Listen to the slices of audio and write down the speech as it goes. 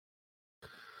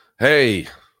Hey,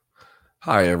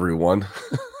 hi everyone.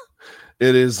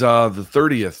 It is the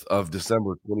 30th of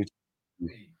December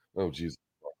 2020. Oh geez.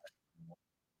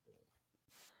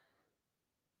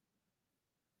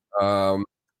 Um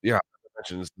yeah, I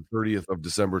mentioned it's the 30th of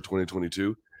December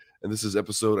 2022 and this is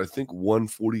episode I think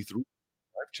 143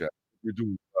 live chat. You're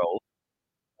doing well.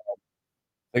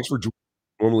 Thanks for joining.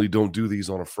 Normally don't do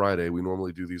these on a Friday. We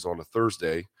normally do these on a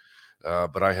Thursday.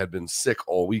 But I had been sick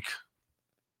all week,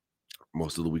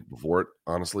 most of the week before it,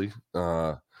 honestly.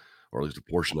 Or at least a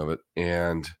portion of it.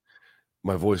 And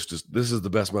my voice just this is the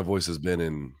best my voice has been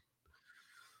in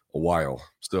a while.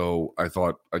 So I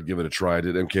thought I'd give it a try. I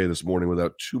did MK this morning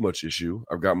without too much issue.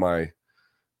 I've got my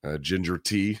ginger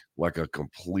tea like a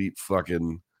complete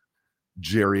fucking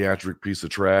geriatric piece of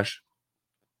trash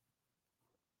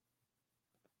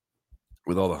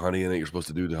with all the honey in it you're supposed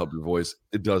to do to help your voice.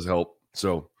 It does help.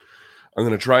 So I'm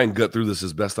going to try and gut through this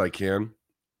as best I can.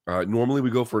 Normally we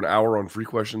go for an hour on free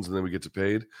questions and then we get to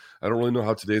paid. I don't really know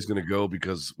how today's going to go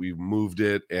because we've moved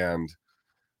it and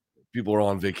people are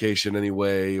on vacation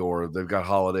anyway, or they've got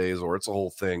holidays, or it's a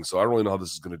whole thing. So I don't really know how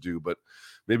this is going to do, but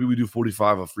maybe we do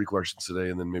 45 of free questions today,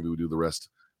 and then maybe we do the rest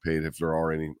paid if there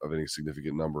are any of any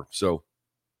significant number. So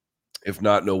if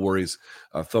not, no worries.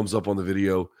 Thumbs up on the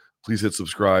video. Please hit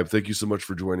subscribe. Thank you so much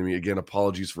for joining me. Again,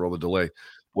 apologies for all the delay.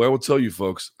 Well, I will tell you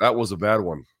folks, that was a bad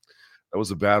one. That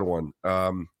was a bad one.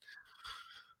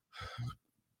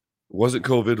 Wasn't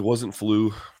COVID, wasn't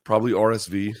flu, probably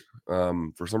RSV.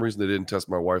 For some reason, they didn't test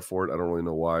my wife for it. I don't really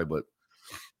know why, but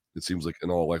it seems like in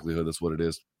all likelihood that's what it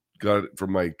is. Got it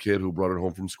from my kid who brought it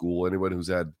home from school. Anyone who's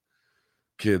had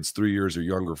kids 3 years or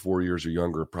younger, 4 years or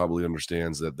younger probably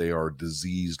understands that they are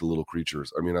diseased little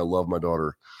creatures. I mean, I love my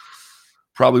daughter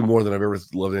probably more than I've ever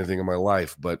loved anything in my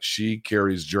life, but she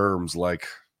carries germs like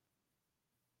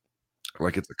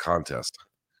it's a contest.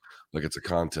 Like it's a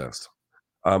contest.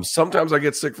 Sometimes I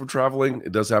get sick from traveling.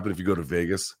 It does happen if you go to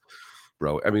Vegas,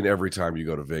 bro. I mean, every time you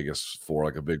go to Vegas for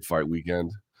like a big fight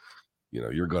weekend,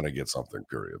 you're gonna get something,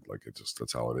 period. Like it just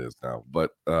that's how it is now. But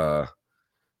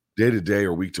day to day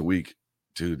or week to week,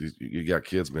 dude, you got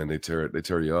kids, man. They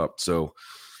tear you up. So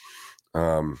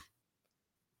um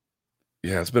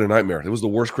yeah, it's been a nightmare. It was the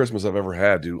worst Christmas I've ever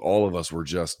had, dude. All of us were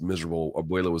just miserable.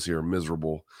 Abuela was here,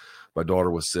 miserable. My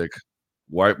daughter was sick.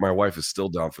 My wife is still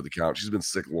down for the count. She's been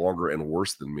sick longer and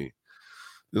worse than me.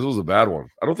 This was a bad one.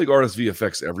 I don't think RSV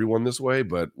affects everyone this way,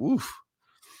 but oof,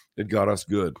 it got us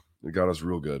good. It got us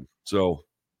real good. So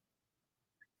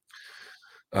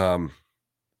um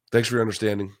thanks for your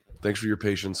understanding. Thanks for your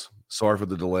patience. Sorry for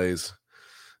the delays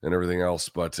and everything else,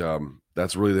 but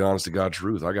that's really the honest to God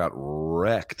truth. I got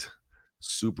wrecked,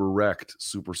 super wrecked,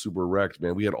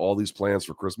 man. We had all these plans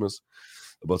for Christmas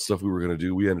about stuff we were going to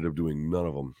do. We ended up doing none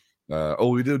of them.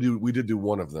 We did do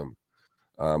one of them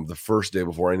the first day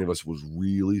before any of us was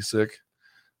really sick,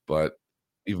 but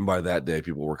even by that day,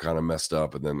 people were kind of messed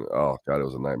up. And then, oh God, it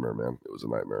was a nightmare, man. It was a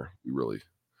nightmare.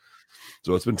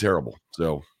 So it's been terrible.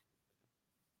 So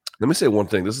let me say one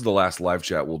thing. This is the last live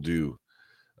chat we'll do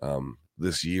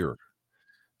this year.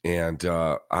 And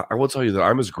I will tell you that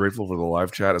I'm as grateful for the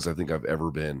live chat as I think I've ever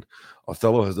been.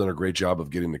 Othello has done a great job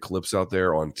of getting the clips out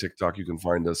there on TikTok. You can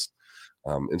find us,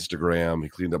 Instagram. He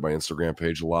cleaned up my Instagram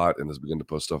page a lot and has begun to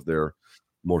post stuff there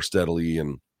more steadily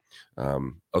and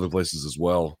other places as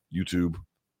well, YouTube.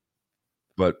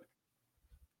 But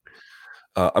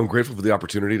I'm grateful for the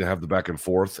opportunity to have the back and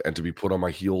forth and to be put on my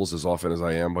heels as often as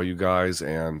I am by you guys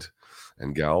and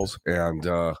gals.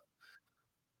 And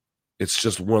it's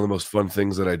just one of the most fun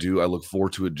things that I do. I look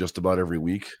forward to it just about every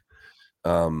week.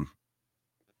 Um,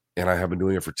 and I have been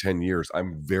doing it for 10 years.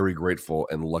 I'm very grateful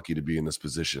and lucky to be in this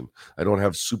position. I don't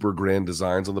have super grand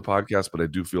designs on the podcast, but I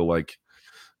do feel like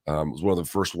it was one of the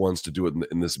first ones to do it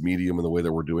in this medium and the way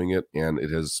that we're doing it. And it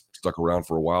has stuck around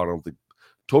for a while. I don't think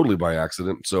totally by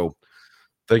accident. So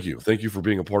thank you. Thank you for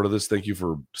being a part of this. Thank you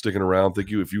for sticking around. Thank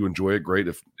you. If you enjoy it, great.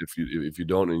 If you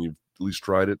don't and you've at least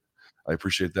tried it, I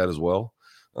appreciate that as well.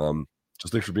 Um,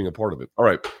 just thanks for being a part of it. All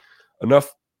right. Enough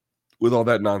with all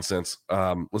that nonsense.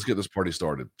 Let's get this party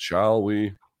started, shall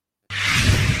we?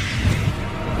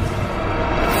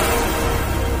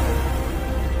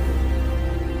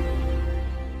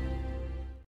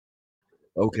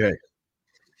 Okay.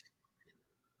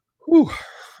 Whew.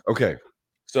 Okay.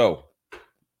 So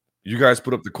you guys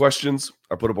put up the questions.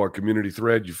 I put up our community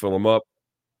thread. You fill them up.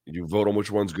 You vote on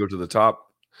which ones go to the top.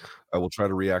 I will try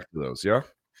to react to those. Yeah.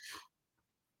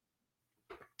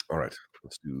 All right.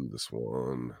 Let's do this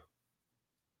one.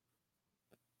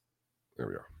 There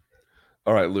we are.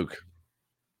 All right, Luke.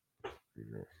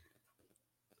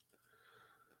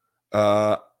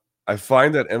 Uh, I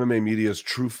find that MMA media's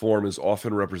true form is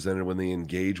often represented when they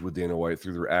engage with Dana White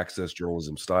through their access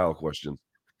journalism style questions,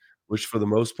 which for the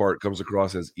most part comes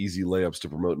across as easy layups to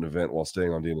promote an event while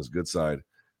staying on Dana's good side,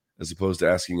 as opposed to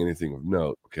asking anything of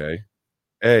note. Okay.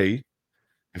 A,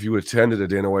 if you attended a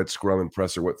Dana White scrum and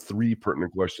presser, what three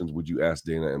pertinent questions would you ask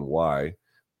Dana and why?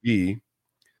 B,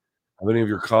 have any of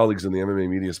your colleagues in the MMA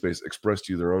media space expressed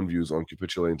to you their own views on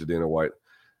capitulating to Dana White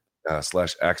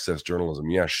slash access journalism?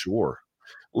 Yeah, sure.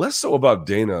 Less so about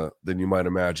Dana than you might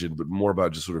imagine, but more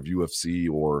about just sort of UFC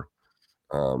or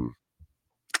um,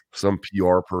 some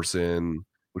PR person,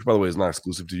 which by the way is not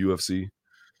exclusive to UFC.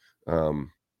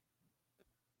 Um,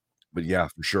 but yeah,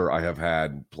 for sure, I have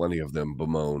had plenty of them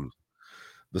bemoan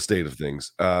the state of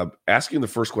things. Asking the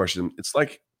first question, it's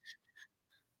like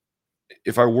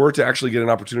if I were to actually get an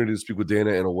opportunity to speak with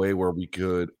Dana in a way where we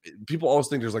could, people always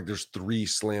think there's three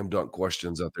slam dunk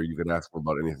questions out there you could ask him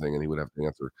about anything and he would have to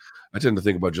answer. I tend to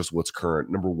think about just what's current.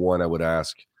 Number one, I would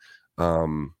ask,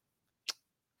 um,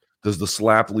 does the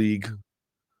slap league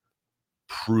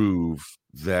prove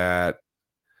that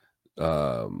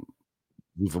um,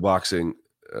 Lufa boxing?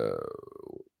 Uh,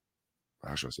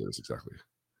 how should I say this exactly?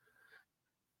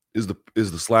 Is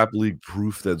the slap league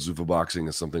proof that Zuffa boxing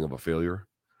is something of a failure?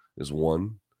 Is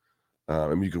one. I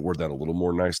mean, you could word that a little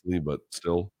more nicely, but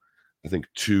still. I think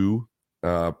two.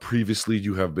 Previously,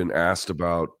 you have been asked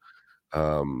about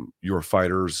your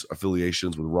fighters'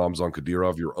 affiliations with Ramzan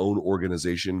Kadyrov. Your own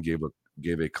organization gave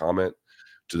a comment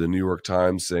to the New York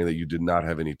Times saying that you did not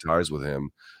have any ties with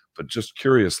him. But just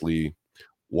curiously,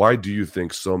 why do you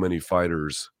think so many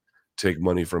fighters take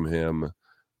money from him,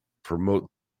 promote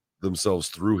themselves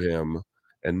through him,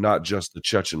 and not just the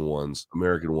Chechen ones,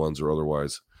 American ones, or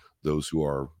otherwise those who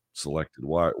are selected?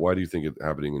 Why do you think it's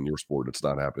happening in your sport? It's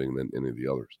not happening in any of the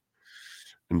others.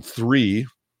 And three,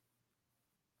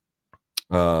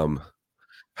 um,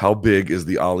 how big is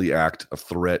the Ali Act a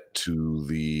threat to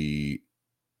the?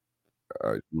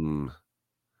 Uh, mm,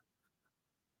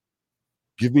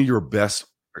 Give me your best.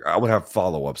 I would have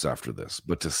follow ups after this,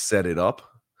 but to set it up,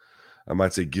 I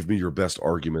might say, give me your best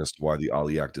argument as to why the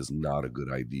Ali Act is not a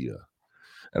good idea.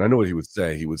 And I know what he would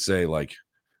say. He would say, like,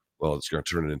 well, it's going to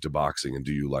turn it into boxing. And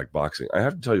do you like boxing? I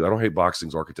have to tell you, I don't hate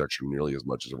boxing's architecture nearly as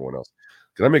much as everyone else.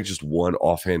 Can I make just one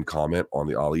offhand comment on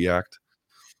the Ali Act?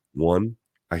 One,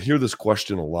 I hear this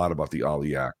question a lot about the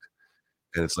Ali Act.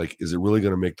 And it's like, is it really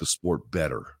going to make the sport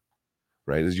better?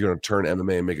 Right? Is you going to turn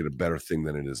MMA and make it a better thing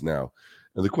than it is now?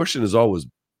 And the question is always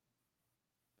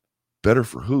better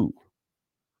for who?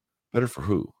 Better for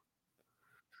who?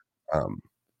 Um,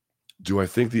 do I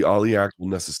think the Ali Act will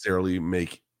necessarily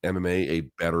make MMA a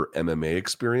better MMA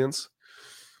experience?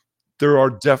 There are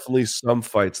definitely some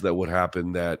fights that would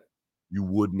happen that you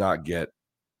would not get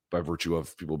by virtue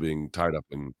of people being tied up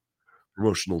in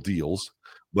promotional deals,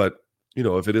 but,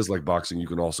 if it is like boxing, you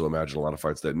can also imagine a lot of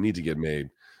fights that need to get made,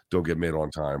 don't get made on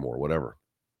time or whatever.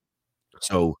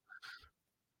 So,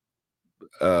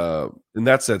 in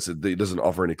that sense, it doesn't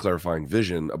offer any clarifying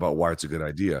vision about why it's a good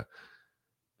idea.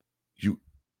 You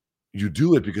you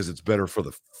do it because it's better for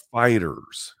the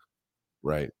fighters,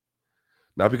 right?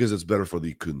 Not because it's better for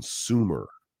the consumer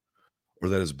or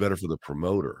that it's better for the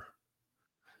promoter.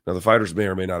 Now, the fighters may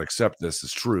or may not accept this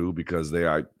as true because they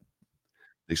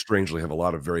strangely have a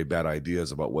lot of very bad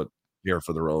ideas about what care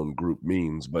for their own group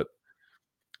means. But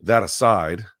that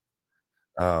aside,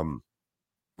 um,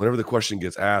 whenever the question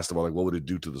gets asked about like what would it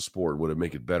do to the sport, would it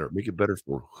make it better? Make it better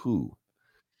for who?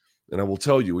 And I will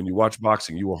tell you, when you watch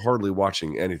boxing, you are hardly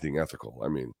watching anything ethical. I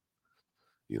mean,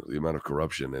 the amount of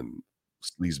corruption and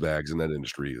sleazebags in that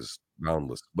industry is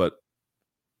boundless. But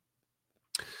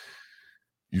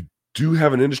you do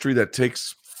have an industry that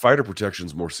takes fighter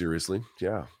protections more seriously.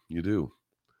 Yeah, you do.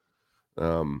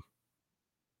 Um,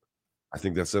 I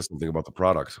think that says something about the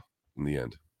product in the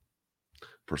end.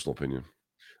 Personal opinion.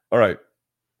 All right,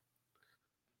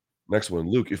 next one.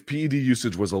 Luke, if PED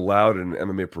usage was allowed in an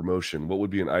MMA promotion, what would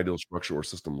be an ideal structure or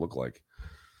system look like?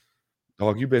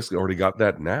 Dog, you basically already got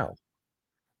that now.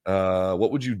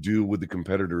 What would you do with the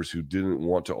competitors who didn't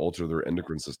want to alter their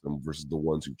endocrine system versus the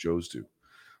ones who chose to?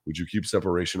 Would you keep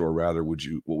separation, or rather, what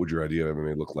would your idea of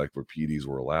MMA look like where PEDs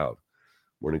were allowed?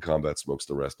 Morning combat smokes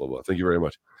the rest. Blah blah. Thank you very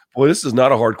much. Boy, this is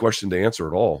not a hard question to answer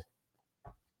at all.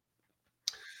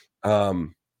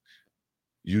 Um,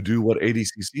 You do what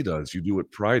ADCC does, you do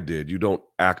what Pride did, you don't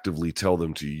actively tell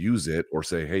them to use it or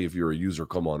say, "Hey, if you're a user,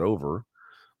 come on over,"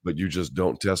 but you just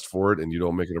don't test for it and you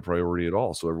don't make it a priority at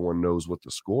all, so everyone knows what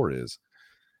the score is.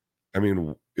 I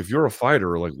mean, if you're a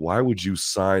fighter, like, why would you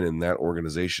sign in that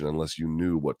organization unless you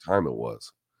knew what time it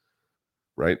was,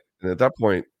 right? And at that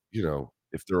point,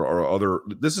 if there are other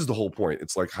this is the whole point.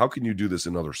 It's like, how can you do this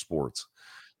in other sports?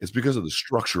 It's because of the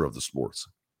structure of the sports.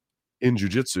 In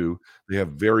jujitsu, they have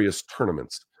various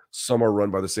tournaments. Some are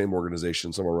run by the same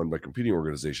organization, some are run by competing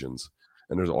organizations,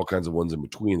 and there's all kinds of ones in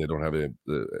between. They don't have a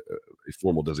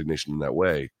formal designation in that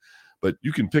way, but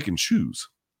you can pick and choose.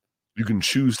 You can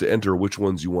choose to enter which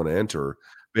ones you wanna enter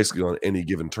basically on any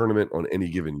given tournament on any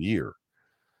given year,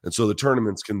 and so the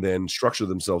tournaments can then structure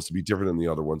themselves to be different than the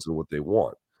other ones and what they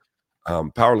want.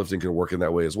 Powerlifting can work in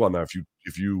that way as well. Now,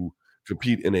 if you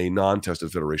compete in a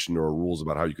non-tested federation, there are rules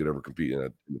about how you could ever compete in a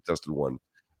tested one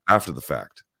after the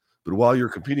fact. But while you're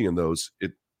competing in those,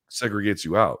 it segregates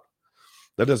you out.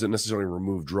 That doesn't necessarily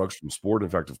remove drugs from sport. In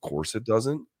fact, of course, it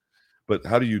doesn't. But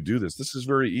how do you do this? This is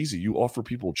very easy. You offer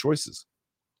people choices.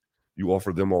 You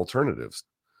offer them alternatives.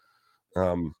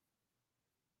 Um,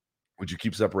 would you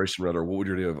keep separation rather? What would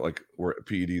you do? Like where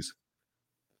PEDs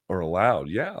are allowed?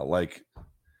 Yeah, like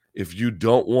if you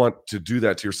don't want to do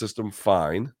that to your system,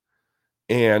 fine.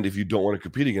 And if you don't wanna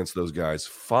compete against those guys,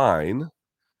 fine.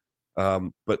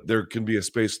 But there can be a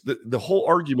space the whole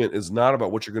argument is not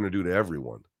about what you're gonna do to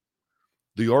everyone.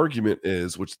 The argument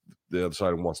is, which the other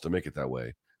side wants to make it that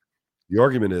way, the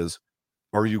argument is,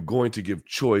 are you going to give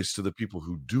choice to the people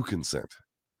who do consent?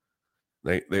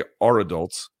 They are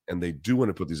adults, and they do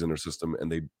wanna put these in their system,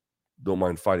 and they don't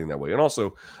mind fighting that way. And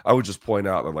also, I would just point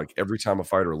out that, like, every time a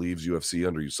fighter leaves UFC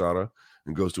under USADA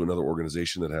and goes to another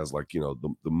organization that has, like,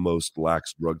 the most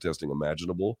lax drug testing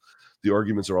imaginable, the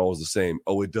arguments are always the same.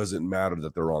 "Oh, it doesn't matter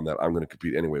that they're on that. I'm gonna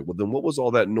compete anyway." Well, then what was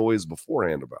all that noise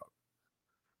beforehand about?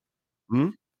 Hmm?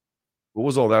 What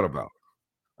was all that about?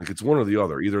 Like, it's one or the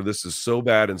other. Either this is so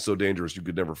bad and so dangerous you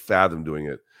could never fathom doing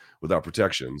it without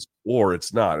protections, or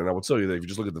it's not. And I will tell you that if you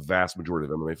just look at the vast majority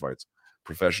of MMA fights,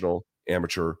 professional,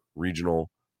 amateur,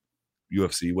 regional,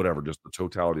 UFC, whatever, just the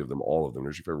totality of them, all of them.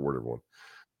 There's your favorite word, everyone.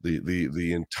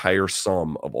 The entire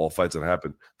sum of all fights that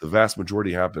happen, the vast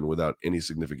majority happen without any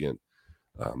significant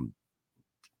um,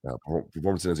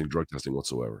 performance enhancing drug testing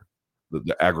whatsoever.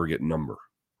 The aggregate number.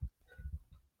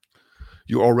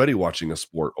 You're already watching a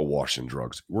sport awash in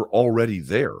drugs. We're already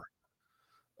there,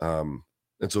 and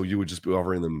so you would just be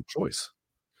offering them choice.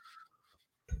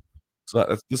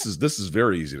 So this is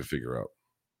very easy to figure out.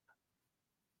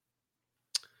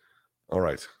 All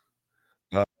right.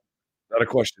 Uh, Not a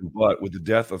question, but with the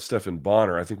death of Stephan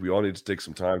Bonnar, I think we all need to take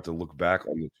some time to look back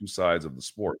on the 2 sides of the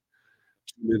sport.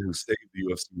 2 men who saved the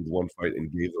UFC with 1 fight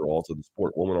and gave their all to the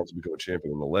sport. One went on to become a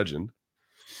champion and a legend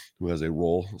who has a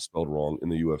role, spelled wrong, in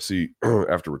the UFC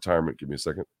after retirement. Give me a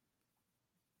second.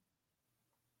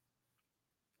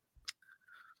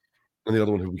 And the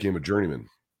other one who became a journeyman,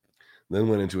 then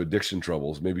went into addiction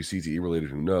troubles, maybe CTE related,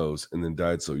 who knows, and then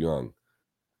died so young.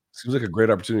 Seems like a great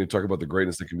opportunity to talk about the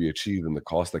greatness that can be achieved and the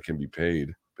cost that can be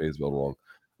paid spelled wrong,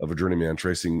 of a journeyman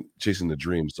chasing the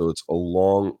dream. So it's a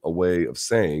long a way of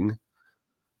saying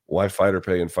why fighter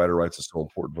pay and fighter rights is so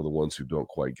important for the ones who don't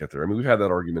quite get there. I mean, we've had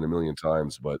that argument a million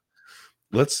times, but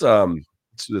let's do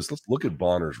this. Let's look at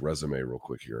Bonner's resume real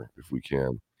quick here, if we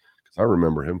can, because I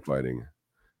remember him fighting.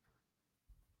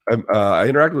 I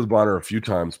interacted with Bonner a few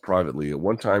times privately. At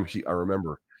one time, I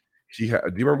remember he had.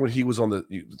 Do you remember when he was on the?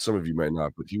 Some of you may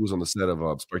not, but he was on the set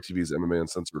of Spike TV's MMA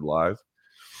Uncensored Live,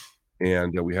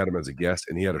 and we had him as a guest,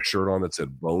 and he had a shirt on that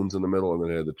said "Bones" in the middle, and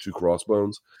then it had the 2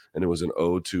 crossbones, and it was an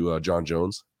ode to Jon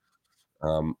Jones.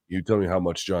 You tell me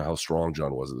how strong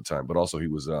John was at the time, but also he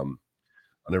was. I'll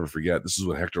never forget. This is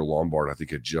when Hector Lombard, I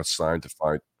think, had just signed to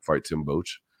fight Tim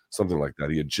Boetsch, something like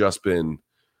that. He had just been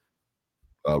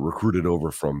recruited over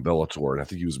from Bellator, and I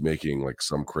think he was making like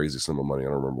some crazy sum of money. I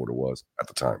don't remember what it was at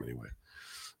the time, anyway.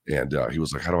 And he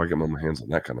was like, "How do I get my hands on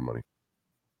that kind of money,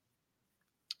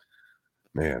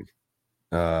 man?"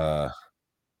 Uh,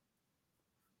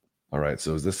 all right.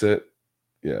 So is this it?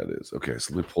 Yeah, it is. Okay,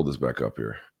 so let me pull this back up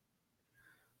here.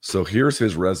 So here's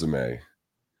his resume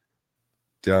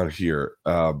down here.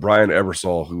 Brian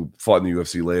Ebersol, who fought in the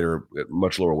UFC later at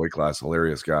much lower weight class,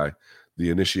 hilarious guy,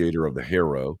 the initiator of the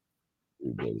Harrow. Let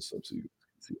me blow this up so you can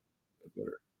see it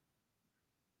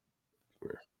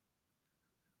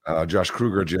better. Josh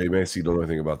Kruger, Jay Macy, don't know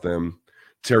anything about them.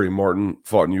 Terry Martin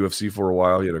fought in UFC for a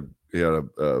while. He had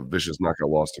a vicious knockout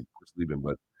loss to Chris Lieben,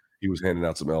 but he was handing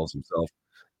out some L's himself.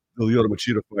 The Lyoto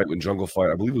Machida fight and Jungle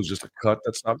fight, I believe it was just a cut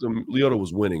that stopped him. Lyoto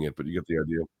was winning it, but you get the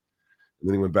idea. And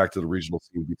then he went back to the regional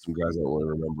scene, beat some guys I don't really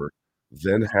remember.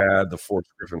 Then had the Forrest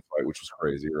Griffin fight, which was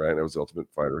crazy, right? That was the Ultimate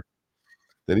Fighter.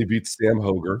 Then he beat Sam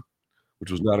Hoger, which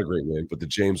was not a great win, but the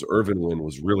James Irvin win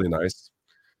was really nice.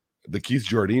 The Keith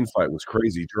Jardine fight was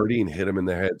crazy. Jardine hit him in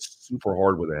the head super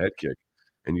hard with a head kick,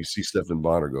 and you see Stephan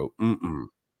Bonnar go, "Mm-mm."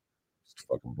 Just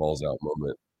fucking balls out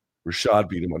moment. Rashad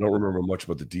beat him. I don't remember much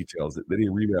about the details. Then he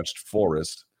rematched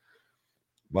Forrest.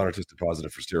 Bonner tested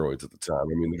positive for steroids at the time.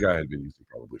 I mean, the guy had been using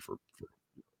probably for a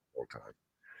long time,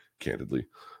 candidly.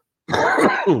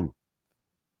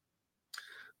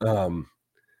 um,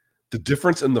 the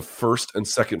difference in the first and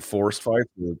second Forrest fight,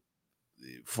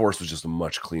 Forrest was just a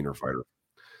much cleaner fighter.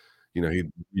 You know, he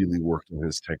really worked on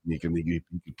his technique, and he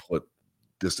could put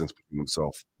distance between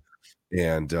himself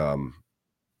and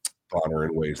Bonner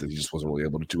in ways that he just wasn't really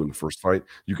able to do in the first fight.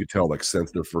 You could tell, like,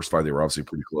 since their first fight, they were obviously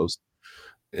pretty close.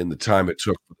 In the time it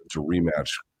took for them to rematch,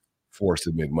 Forrest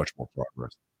had made much more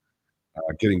progress.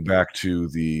 Getting back to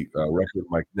the record,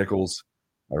 Mike Nichols.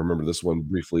 I remember this one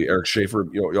briefly. Eric Schaefer,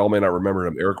 you know, y'all may not remember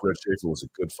him. Eric Red Schaefer was a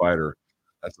good fighter.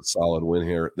 That's a solid win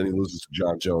here. Then he loses to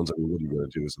Jon Jones. I mean, what are you going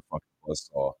to do? He's a fucking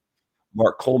buzzsaw.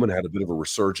 Mark Coleman had a bit of a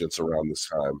resurgence around this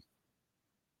time.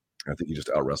 I think he just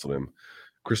out wrestled him.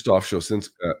 Krzysztof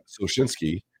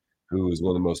Soshinsky, who is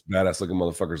one of the most badass looking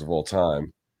motherfuckers of all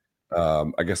time.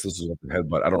 I guess this was with the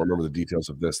headbutt. I don't remember the details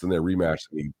of this. Then they rematched,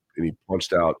 and he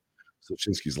punched out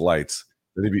Soshinsky's lights.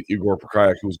 Then he beat Igor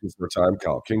Prakayak, who was good for a time.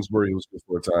 Kyle Kingsbury, who was good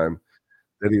for a time.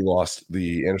 Then he lost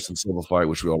the Anderson Silva fight,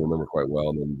 which we all remember quite well,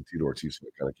 and then the Tito Ortiz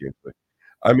fight kind of came to it.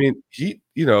 I mean,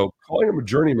 calling him a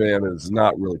journeyman is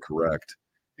not really correct.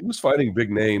 He was fighting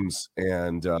big names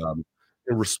and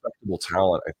respectable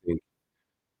talent, I think,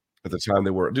 at the time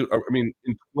they were. Dude, I mean,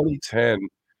 in 2010,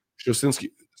 Soshinsky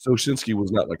Soshinsky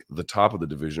was not like the top of the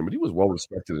division, but he was well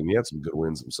respected and he had some good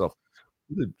wins himself.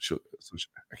 Who did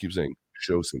I keep saying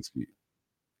Shosinski.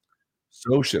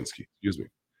 Soshinsky, excuse me.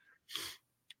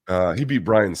 He beat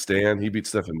Brian Stan. He beat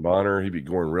Stephan Bonnar. He beat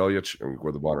Goran Reljich. I mean,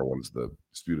 where the Bonnar one is the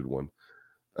disputed one.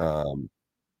 Um,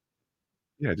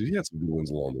 yeah, dude, he had some good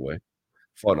wins along the way.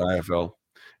 Fought in IFL.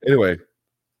 Anyway,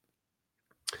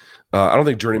 I don't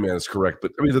think Journeyman is correct,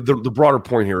 but I mean the broader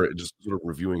point here, just sort of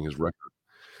reviewing his record,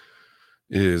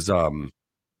 is I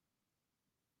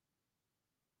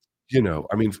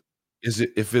mean, is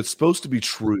it if it's supposed to be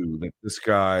true that this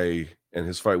guy and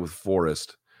his fight with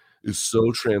Forrest is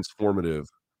so transformative,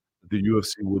 the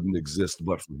UFC wouldn't exist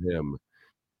but for him.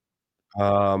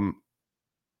 Um,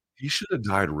 he should have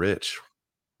died rich,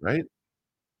 right?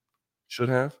 Should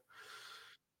have.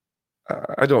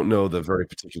 I don't know the very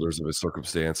particulars of his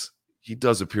circumstance. He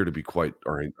does appear to be quite,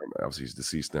 obviously he's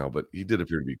deceased now, but he did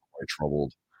appear to be quite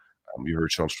troubled. You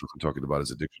heard Sean Strickland talking about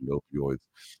his addiction to opioids.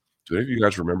 Do any of you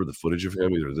guys remember the footage of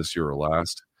him, either this year or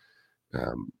last,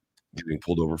 um, getting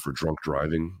pulled over for drunk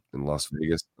driving in Las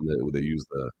Vegas? And then they used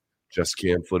the chest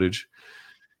cam footage.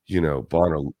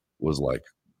 Bonner was like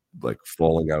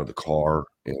falling out of the car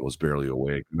and was barely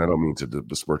awake. And I don't mean to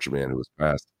besmirch a man who was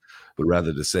passed, but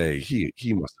rather to say he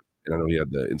must have. And I know he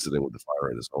had the incident with the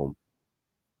fire at his home.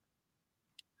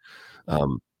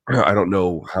 Um, I don't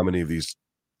know how many of these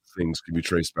things can be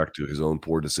traced back to his own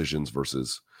poor decisions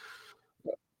versus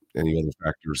any other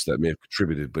factors that may have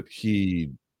contributed, but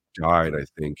he died, I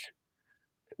think,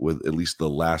 with at least the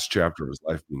last chapter of his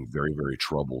life being very, very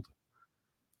troubled.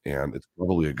 And it's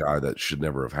probably a guy that should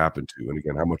never have happened to. And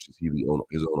again, how much is he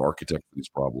his own architect for these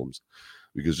problems?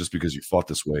 Because just because you fought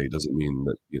this way doesn't mean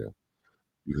that,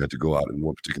 you had to go out in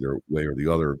one particular way or the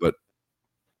other. But,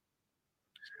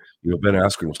 Ben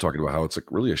Askren was talking about how it's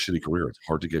like really a shitty career. It's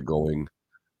hard to get going.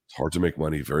 It's hard to make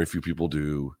money. Very few people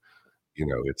do.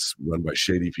 It's run by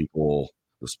shady people,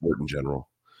 the sport in general.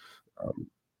 Um,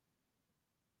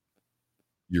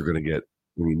 you're going to get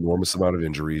an enormous amount of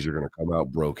injuries. You're going to come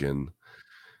out broken.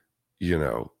 You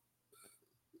know,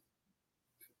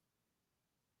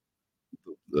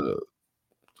 the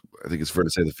I think it's fair to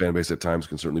say the fan base at times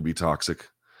can certainly be toxic,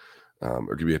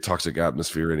 or can be a toxic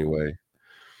atmosphere anyway.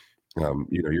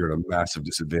 You're at a massive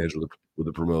disadvantage with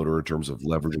the promoter in terms of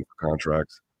leveraging for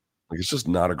contracts. Like, it's just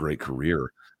not a great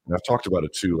career. And I've talked about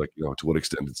it too, like, to what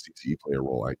extent did CTE play a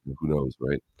role? Who knows,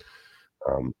 right?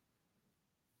 Um,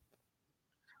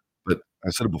 but I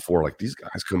said it before, like, these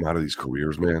guys come out of these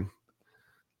careers, man.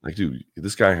 Like, dude,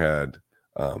 this guy had,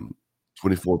 um,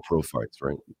 24 pro fights,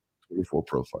 right? 24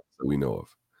 pro fights that we know of.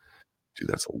 Dude,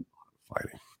 that's a lot of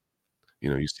fighting.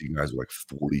 You see guys with like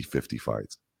 40, 50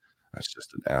 fights. That's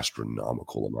just an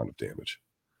astronomical amount of damage.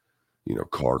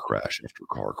 Car crash after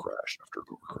car crash after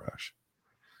car crash.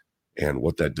 And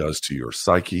what that does to your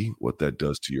psyche, what that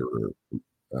does to your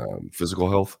physical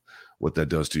health, what that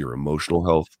does to your emotional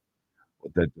health,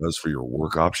 what that does for your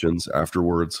work options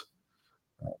afterwards.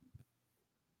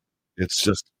 It's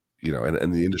just,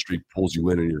 and the industry pulls you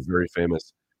in and you're very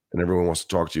famous and everyone wants to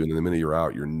talk to you. And then the minute you're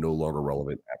out, you're no longer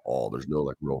relevant at all. There's no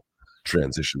like real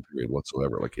transition period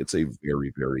whatsoever. Like, it's a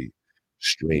very, very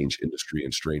strange industry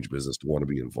and strange business to want to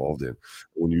be involved in.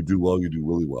 When you do well, you do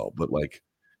really well. But like,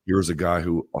 Here's a guy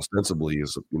who ostensibly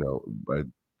is, but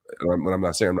and I'm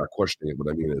not saying I'm not questioning it,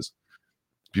 what I mean is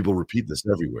people repeat this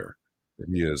everywhere, that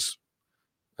he is,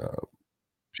 uh,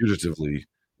 putatively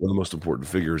one of the most important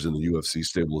figures in the UFC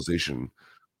stabilization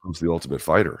post The Ultimate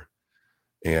Fighter,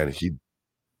 and he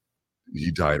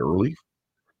died early.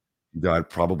 He died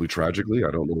probably tragically.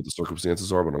 I don't know what the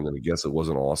circumstances are, but I'm gonna guess it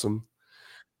wasn't awesome,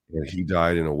 and he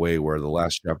died in a way where the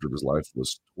last chapter of his life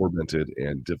was tormented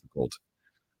and difficult,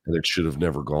 and it should have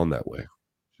never gone that way.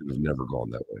 Should have never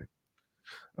gone that way.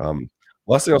 Um,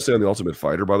 Last thing I'll say on The Ultimate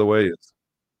Fighter, by the way, is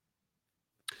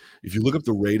if you look up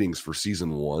the ratings for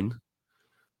season 1,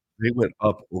 they went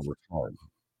up over time.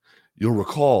 You'll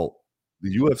recall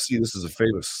the UFC, this is a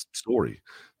famous story.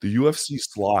 The UFC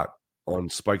slot on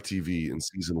Spike TV in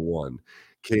season 1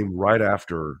 came right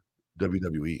after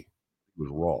WWE. It was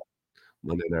Raw,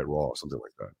 Monday Night Raw, something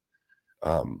like that.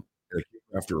 And it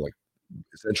came after, like,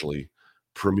 essentially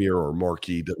premier or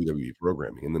marquee WWE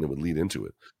programming, and then it would lead into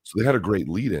it. So they had a great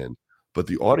lead in, but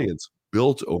the audience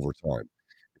built over time.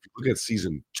 If you look at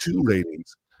season 2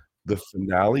 ratings, the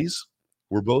finales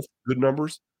were both good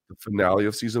numbers. The finale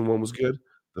of season 1 was good.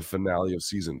 The finale of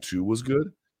season 2 was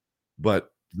good, but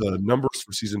the numbers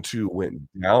for season 2 went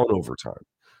down over time.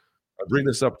 I bring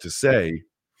this up to say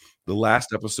the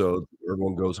last episode,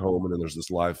 everyone goes home and then there's this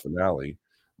live finale.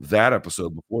 That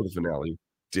episode before the finale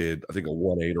did, I think, a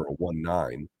 1.8 or a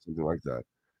 1.9, something like that.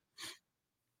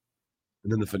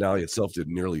 And then the finale itself did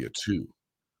nearly a 2,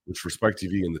 which for Spike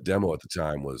TV in the demo at the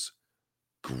time was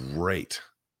great,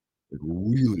 like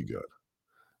really good.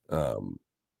 Um,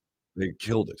 they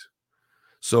killed it.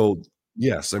 So,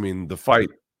 yes, I mean, the fight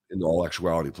in all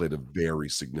actuality played a very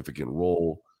significant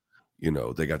role.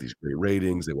 They got these great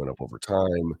ratings, they went up over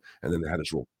time, and then they had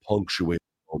this real punctuated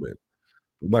moment.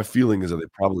 But my feeling is that they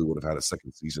probably would have had a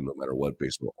second season no matter what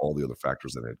based on all the other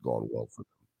factors that had gone well for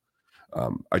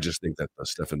them. I just think that the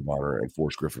Stephan Bonnar and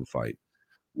Forrest Griffin fight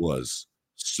was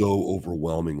so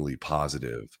overwhelmingly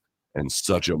positive and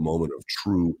such a moment of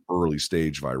true early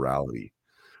stage virality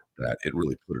that it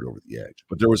really put it over the edge.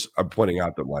 But I'm pointing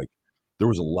out that, like, there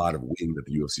was a lot of wind at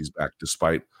the UFC's back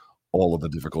despite all of the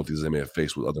difficulties they may have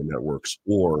faced with other networks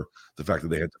or the fact that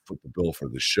they had to foot the bill for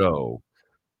the show.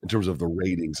 In terms of the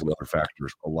ratings and other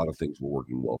factors, a lot of things were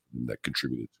working well for them that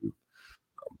contributed to,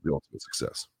 the ultimate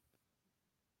success.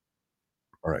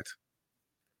 All right.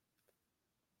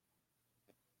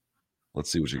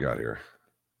 Let's see what you got here.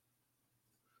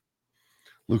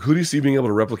 Luke, who do you see being able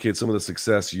to replicate some of the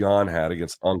success Jan had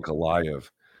against Ankalaev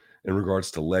in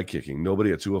regards to leg kicking?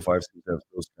 Nobody at 205 seems to have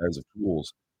those kinds of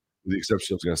tools, with the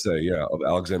exception, I was gonna say, yeah, of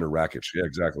Alexander Rakic. Yeah,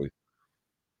 exactly.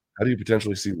 How do you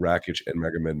potentially see Rakic and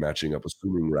Magomed matching up,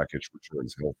 assuming Rakic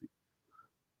returns healthy?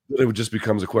 Then it just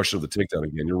becomes a question of the takedown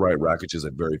again. You're right, Rakic is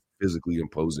a very physically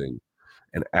imposing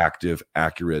and active,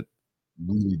 accurate,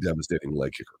 really devastating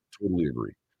leg kicker. Totally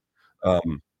agree.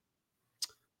 Um,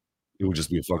 it would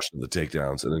just be a function of the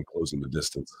takedowns and then closing the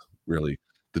distance, really.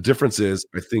 The difference is,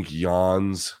 I think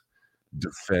Jan's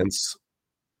defense,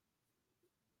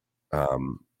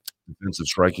 um, defensive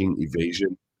striking,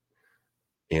 evasion,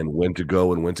 and when to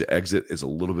go and when to exit is a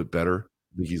little bit better.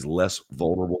 I think he's less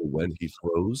vulnerable when he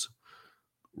throws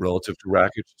relative to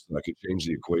Rakic, so that could change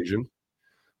the equation.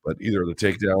 But either the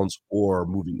takedowns or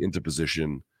moving into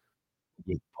position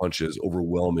with punches,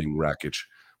 overwhelming Rakic,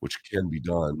 which can be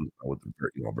done with a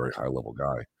very high level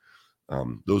guy.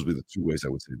 Those would be the 2 ways I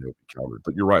would say they would be countered.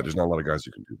 But you're right, there's not a lot of guys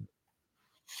who can do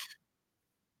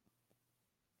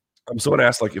that. Someone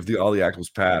asked, like, if the Ali Act was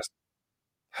passed,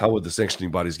 how would the sanctioning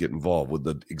bodies get involved? Would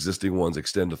the existing ones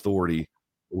extend authority,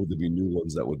 or would there be new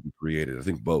ones that would be created? I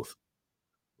think both,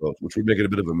 which would make it a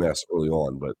bit of a mess early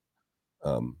on, but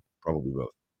probably both.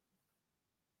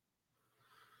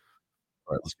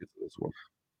 All right, let's get to this one.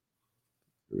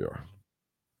 Here we are.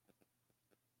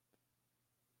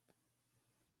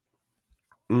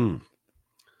 Mm.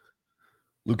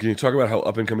 Luke, can you talk about how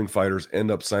up and coming fighters end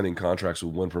up signing contracts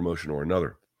with one promotion or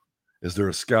another? Is there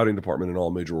a scouting department in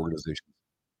all major organizations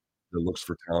that looks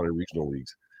for talent in regional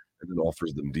leagues and then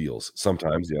offers them deals?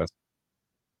 Sometimes, yes.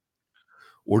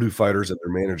 Or do fighters and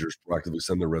their managers proactively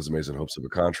send their resumes in hopes of a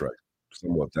contract?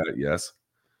 Somewhat that, yes.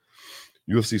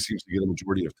 UFC seems to get a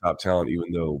majority of top talent,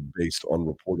 even though based on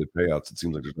reported payouts, it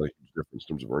seems like there's not a huge difference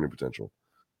in terms of earning potential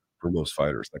for most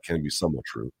fighters. That can be somewhat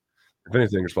true. If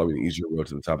anything, there's probably an easier road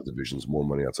to the top of the divisions, more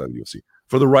money outside the UFC.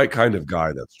 For the right kind of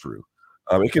guy, that's true.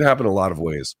 It can happen a lot of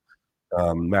ways.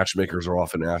 Matchmakers are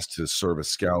often asked to serve as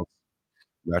scouts.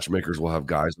 Matchmakers will have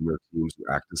guys on their teams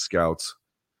who act as scouts.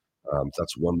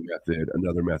 That's one method.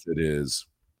 Another method is,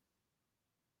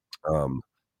 um,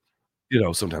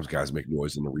 sometimes guys make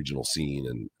noise in the regional scene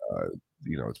and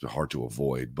it's been hard to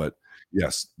avoid, but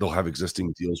yes, they'll have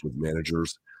existing deals with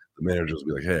managers. The managers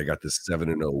will be like, "Hey, I got this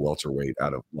 7-0 welterweight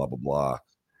out of blah, blah, blah.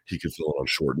 He could fill it on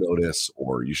short notice,"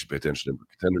 or, "You should pay attention to the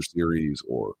Contender Series,"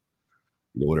 or,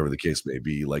 whatever the case may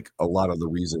be. Like, a lot of the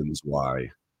reasons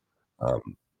why, um,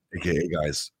 AKA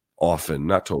guys often,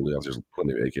 not totally, there's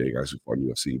plenty of AKA guys who fought in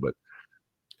UFC, but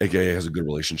AKA has a good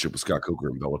relationship with Scott Coker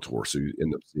and Bellator, so you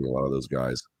end up seeing a lot of those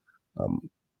guys, um,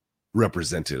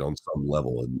 represented on some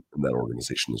level in that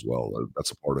organization as well.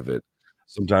 That's a part of it.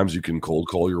 Sometimes you can cold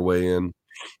call your way in.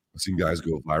 I've seen guys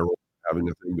go viral having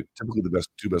a thing, but typically the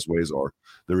best ways are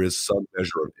there is some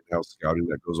measure of in-house scouting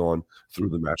that goes on through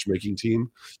the matchmaking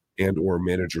team and or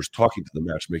managers talking to the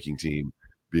matchmaking team,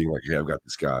 being like, "Hey, I've got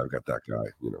this guy, I've got that guy,"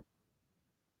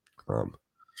 Um,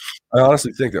 I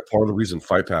honestly think that part of the reason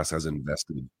Fight Pass has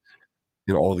invested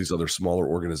in all these other smaller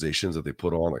organizations that they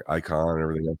put on, like Icon and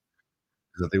everything else,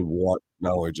 is that they want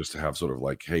not only just to have sort of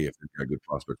like, "Hey, if they've got good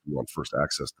prospects, we want first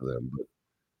access to them," but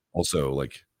also,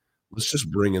 like, let's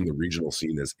just bring in the regional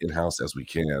scene as in-house as we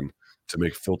can to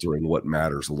make filtering what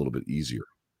matters a little bit easier.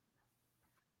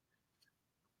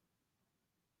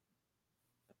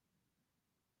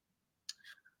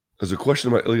 There's a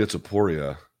question about Ilya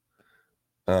Taporia,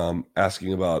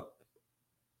 asking about,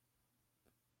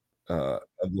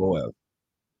 Evloev.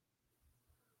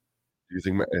 Do you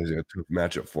think is a tough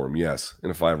matchup for him? Yes.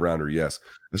 In a 5-rounder, yes.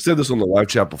 I've said this on the live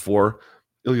chat before.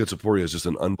 Ilya Taporia is just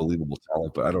an unbelievable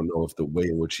talent, but I don't know if the way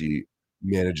in which he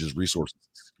manages resources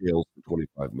scales for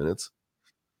 25 minutes,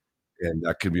 and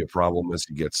that could be a problem as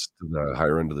he gets to the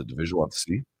higher end of the division. We'll have to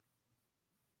see.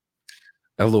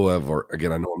 Evloev, or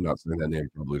again, I know I'm not saying that name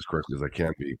probably as correctly as I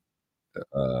can be,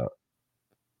 uh,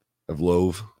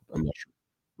 Evlov, I'm not sure,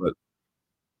 but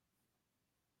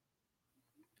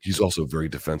he's also very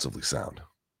defensively sound,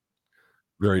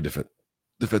 very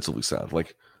defensively sound.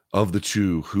 Like, of the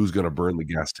 2, who's gonna burn the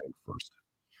gas tank first,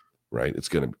 right? It's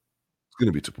gonna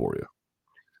be Topuria,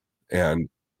 and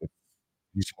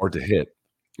he's hard to hit,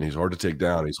 and he's hard to take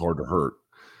down, he's hard to hurt.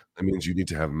 That means you need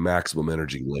to have maximum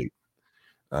energy late.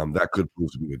 That could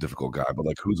prove to be a difficult guy, but,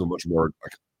 like, who's a much more,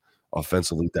 like,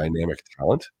 offensively dynamic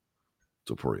talent?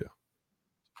 Topuria,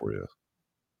 Topuria.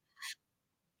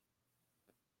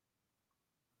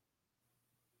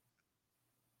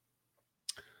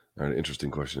 Alright,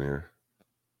 interesting question here.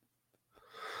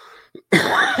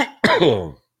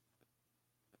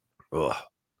 Ugh,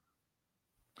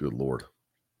 good lord.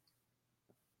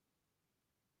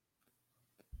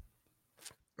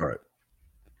 Alright,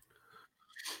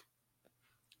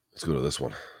 let's go to this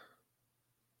one.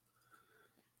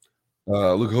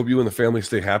 Luke, hope you and the family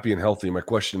stay happy and healthy. My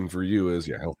question for you is,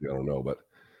 yeah, healthy, I don't know, but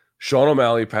Sean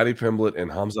O'Malley, Paddy Pimblett,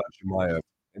 and Hamzat Chimaev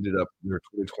ended up their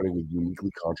 2020 with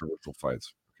uniquely controversial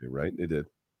fights. Okay, right? They did.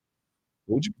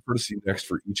 What would you prefer to see next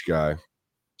for each guy,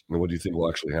 and what do you think will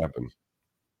actually happen?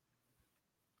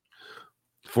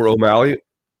 For O'Malley,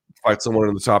 fight someone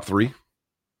in the top 3,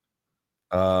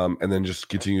 and then just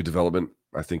continue development.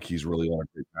 I think he's really on a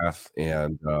great path,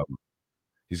 and,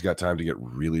 he's got time to get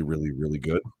really, really, really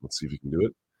good. Let's see if he can do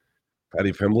it.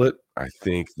 Paddy Pimblett, I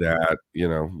think that,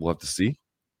 we'll have to see.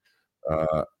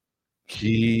 Uh,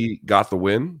 he got the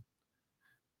win.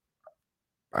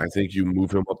 I think you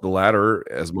move him up the ladder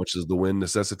as much as the win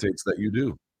necessitates that you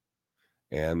do,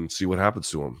 and see what happens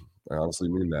to him. I honestly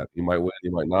mean that. He might win, he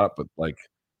might not, but, like,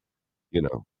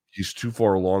 he's too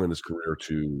far along in his career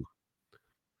to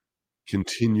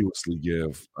continuously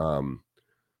give,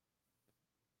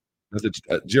 not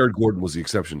that Jared Gordon was the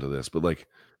exception to this, but, like,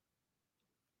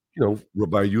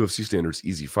 by UFC standards,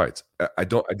 easy fights. I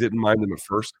didn't mind them at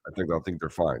first. I think they're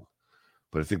fine,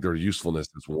 but I think their usefulness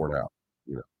is worn out,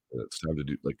 you know? It's time to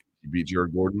do, like, he beat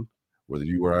Jared Gordon, whether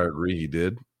you or I agree he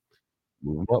did,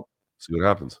 move him up, see what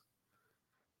happens.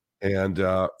 And,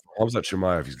 Khamzat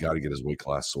Chimaev, he's gotta get his weight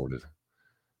class sorted.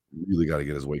 Really gotta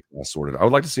get his weight class sorted. I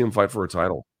would like to see him fight for a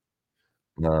title,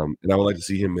 and I would like to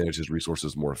see him manage his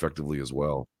resources more effectively as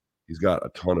well. He's got a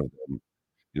ton of them.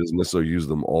 He doesn't necessarily use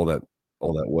them all that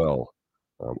well,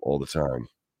 all the time.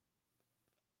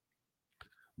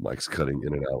 Mike's cutting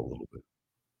in and out a little bit.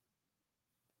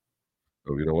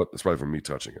 Oh, you know what? That's probably from me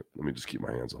touching it. Let me just keep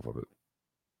my hands off of it.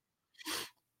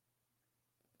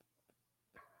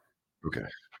 Okay.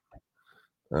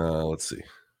 Let's see.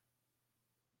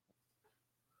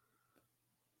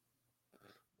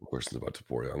 Questions about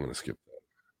Taporia. I'm gonna skip that.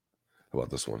 How about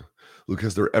this one? Luke,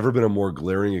 has there ever been a more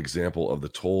glaring example of the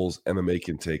tolls MMA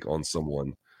can take on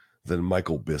someone than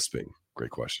Michael Bisping?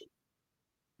 Great question.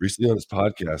 Recently on his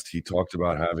podcast, he talked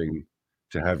about having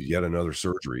to have yet another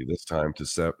surgery, this time to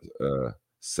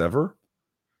sever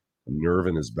a nerve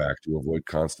in his back to avoid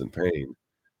constant pain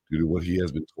due to what he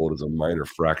has been told is a minor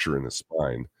fracture in his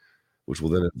spine, which will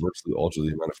then adversely alter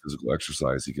the amount of physical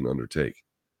exercise he can undertake.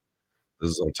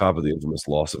 This is on top of the infamous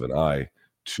loss of an eye,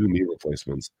 2 knee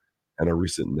replacements, and a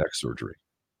recent neck surgery.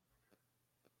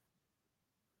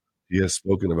 He has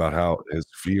spoken about how his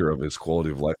fear of his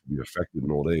quality of life will be affected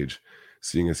in old age,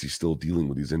 seeing as he's still dealing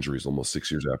with these injuries almost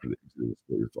 6 years after the incident.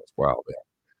 Your thoughts? Wow, man.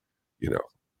 You know,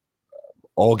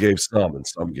 all gave some and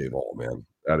some gave all, man.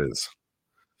 That's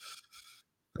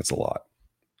a lot.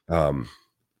 Um,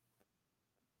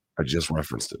 I just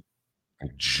referenced it. I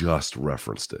just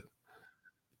referenced it.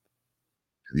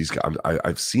 These guys,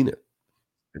 I've seen it.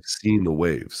 I've seen the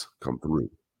waves come through.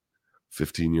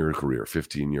 15-year career,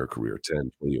 15-year career,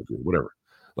 10, 20-year career, whatever.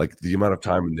 Like, the amount of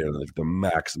time in there, like, the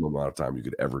maximum amount of time you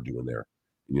could ever do in there,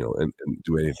 and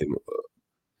do anything,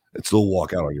 and still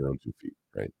walk out on your own 2 feet,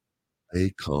 right?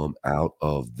 They come out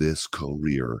of this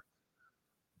career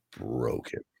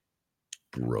broken,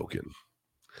 broken,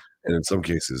 and in some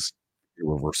cases,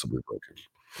 irreversibly broken.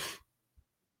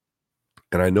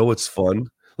 And I know it's fun.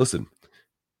 Listen,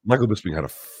 Michael Bisping had a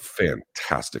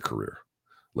fantastic career,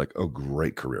 like, a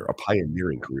great career, a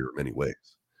pioneering career in many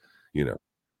ways, you know?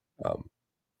 Um,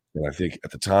 and I think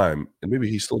at the time, and maybe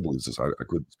he still believes this, I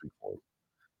couldn't speak for him,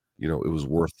 it was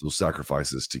worth those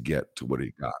sacrifices to get to what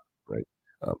he got, right?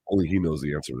 Only he knows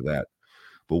the answer to that.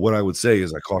 But what I would say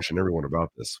is I caution everyone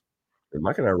about this, and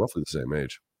Mike and I are roughly the same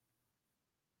age.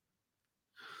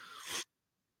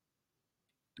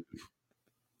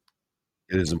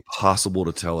 It is impossible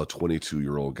to tell a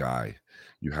 22-year-old guy,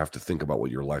 "You have to think about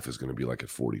what your life is gonna be like at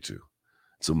 42."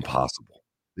 It's impossible.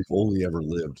 They've only ever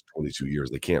lived 22 years.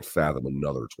 They can't fathom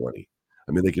another 20.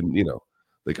 I mean, they can,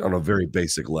 like, on a very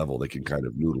basic level, they can kind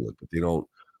of noodle it, but they don't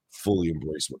fully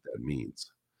embrace what that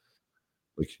means.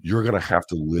 Like, you're gonna have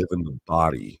to live in the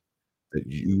body that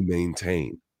you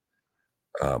maintain,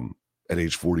 um, at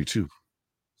age 42.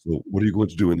 So, what are you going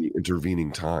to do in the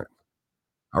intervening time?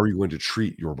 How are you going to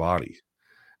treat your body?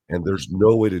 And there's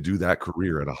no way to do that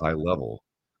career at a high level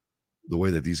the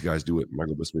way that these guys do it.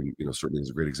 Michael Bisping, certainly is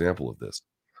a great example of this,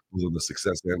 both on the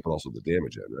success end, but also the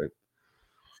damage end, right?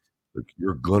 Like,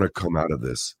 you're gonna come out of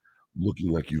this looking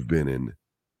like you've been in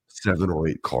 7 or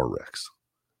 8 car wrecks.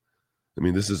 I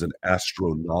mean, this is an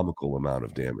astronomical amount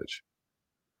of damage.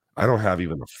 I don't have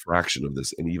even a fraction of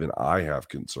this, and even I have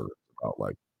concerns about,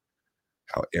 like,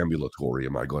 how ambulatory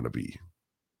am I gonna be?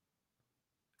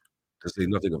 To say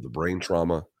nothing of the brain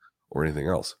trauma or anything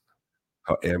else.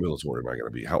 How ambulatory am I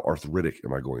gonna be? How arthritic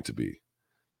am I going to be?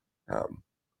 Um,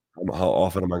 how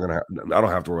often am I gonna I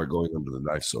don't have to worry about going under the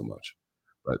knife so much,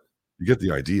 but you get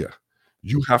the idea.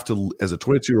 You have to as a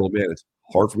 22-year-old man, it's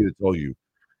hard for me to tell you,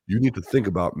 you need to think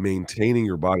about maintaining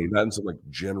your body, not in some, like,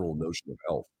 general notion of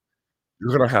health.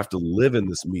 You're gonna have to live in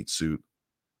this meat suit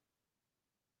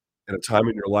at a time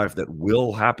in your life that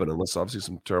will happen unless obviously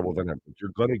some terrible event happens.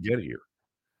 You're gonna get here.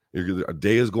 A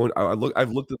day is going I've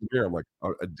looked at the mirror, I'm like,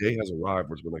 a day has arrived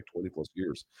where it's been, like, 20 plus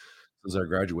years since I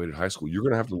graduated high school. You're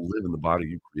gonna have to live in the body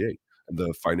you create and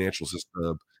the financial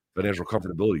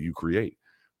comfortability you create,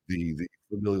 the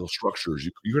familial structures,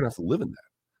 you're gonna have to live in that.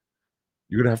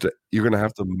 You're gonna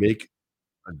have to make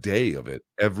a day of it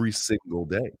every single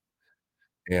day.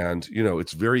 And,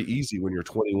 it's very easy when you're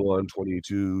 21,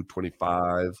 22,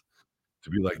 25 to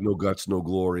be like, "No guts, no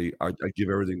glory. I give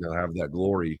everything to have that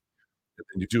glory."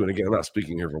 And you do, and again, I'm not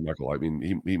speaking here for Michael. I mean,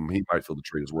 he might feel the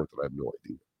trade is worth it, I have no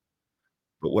idea.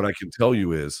 But what I can tell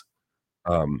you is,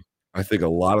 um, I think a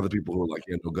lot of the people who are like,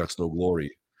 "Yeah, no guts, no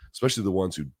glory," especially the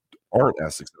ones who aren't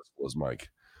as successful as Mike,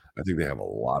 I think they have a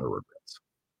lot of regrets,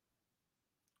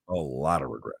 a lot of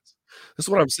regrets. That's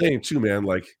what I'm saying too, man,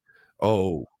 like,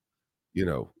 "Oh, you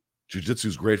know,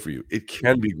 jujitsu's great for you." It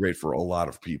can be great for a lot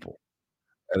of people,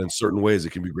 and in certain ways,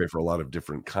 it can be great for a lot of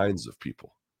different kinds of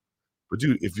people. But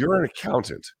dude, if you're an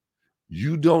accountant,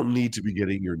 you don't need to be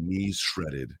getting your knees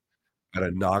shredded at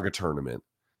a NAGA tournament,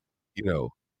 you know,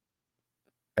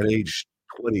 at age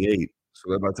 28,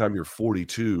 so that by the time you're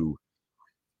 42,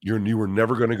 you were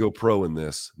never gonna go pro in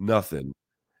this, nothing,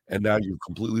 and now you've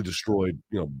completely destroyed,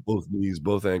 both knees,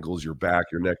 both ankles, your back,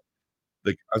 your neck.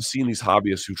 Like, I've seen these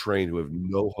hobbyists who train who have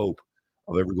no hope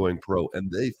of ever going pro, and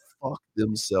they fuck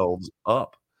themselves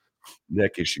up.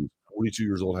 Neck issues, 42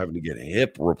 years old having to get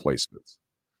hip replacements,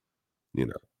 you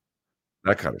know,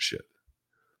 that kinda shit.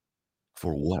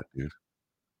 For what, dude?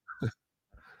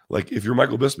 Like, if you're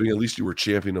Michael Bisping, at least you were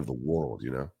champion of the world,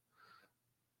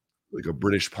 like a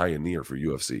British pioneer for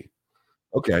UFC.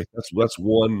 Okay, that's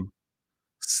one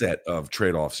set of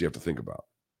trade-offs you have to think about.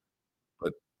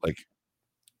 But, like,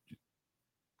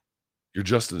 you're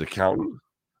just an accountant,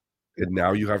 and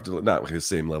now you have to not with the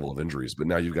same level of injuries, but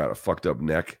now you've got a fucked up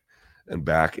neck and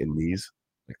back and knees,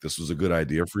 like this was a good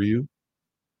idea for you.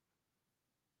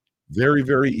 Very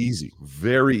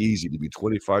easy to be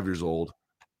 25 years old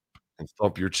and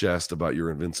thump your chest about your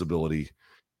invincibility,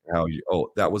 how you "Oh,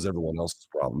 that was everyone else's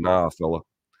problem." Nah, fella,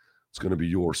 it's gonna be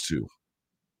yours too.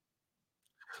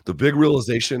 The big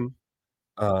realization,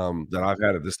 that I've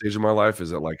had at this stage of my life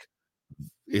is that, like,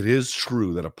 it is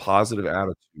true that a positive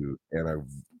attitude and a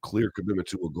clear commitment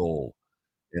to a goal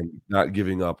and not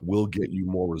giving up will get you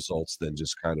more results than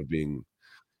just kind of being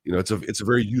it's a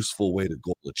very useful way to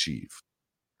goal achieve.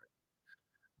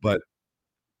 But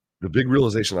the big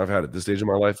realization I've had at this stage of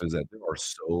my life is that there are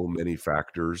so many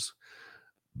factors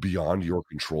beyond your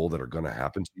control that are gonna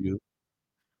happen to you,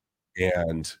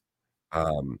 and,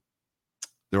 um,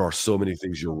 there are so many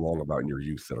things you're wrong about in your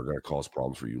youth that are gonna cause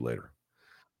problems for you later.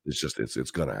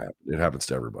 It's gonna happen. It happens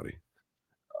to everybody.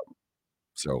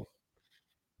 So,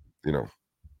 you know,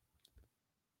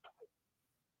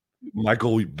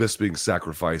 Michael Bisping's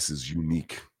sacrifice is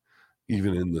unique,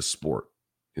 even in this sport,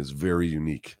 is very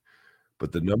unique.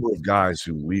 But the number of guys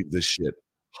who leave this shit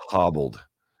hobbled,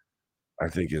 I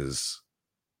think is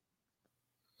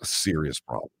a serious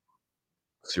problem,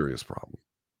 serious problem.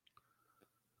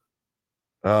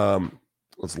 Um,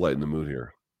 let's lighten the mood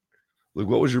here. Like,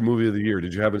 what was your movie of the year?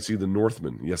 Did you happen to see The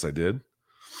Northman? Yes, I did.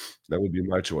 That would be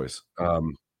my choice.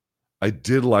 I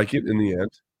did like it in the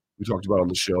end. We talked about it on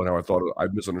the show and how I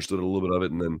misunderstood a little bit of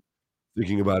it, and then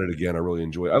thinking about it again, I really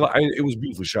enjoyed it. It was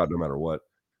beautifully shot no matter what.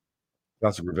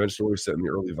 Classic revenge story set in the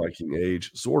early Viking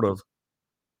age, sort of.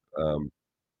 Um,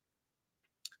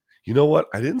 you know what?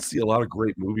 I didn't see a lot of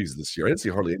great movies this year. I didn't see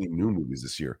hardly any new movies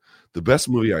this year. The best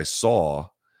movie I saw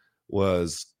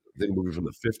was, I think, a movie from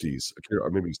the '50s, Akira,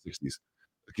 or maybe '60s.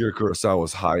 Akira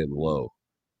Kurosawa's High and Low.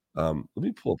 Let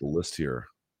me pull up a list here.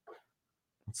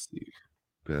 Let's see.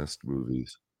 Best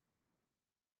movies.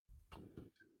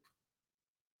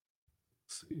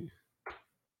 Let's see.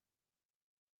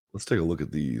 Let's take a look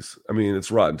at these. I mean,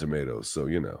 it's Rotten Tomatoes, so,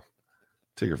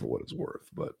 take it for what it's worth,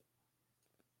 but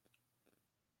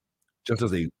just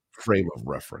as a frame of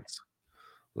reference.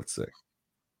 Let's see.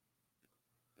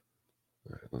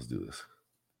 Alright, let's do this.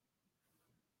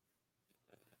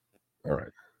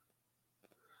 Alright.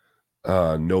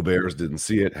 No Bears, didn't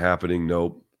see it. Happening,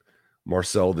 nope.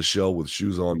 Marcel the Shell with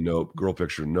Shoes On, nope. Girl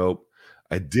Picture, nope.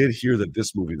 I did hear that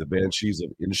this movie, The Banshees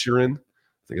of Inisherin,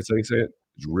 I think that's how you say it,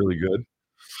 is really good.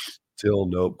 Till,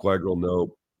 nope. Quiet Girl,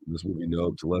 nope. This movie,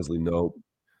 nope. To Leslie, nope.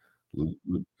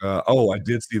 I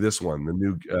did see this one, the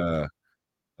new,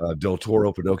 Del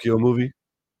Toro Pinocchio movie.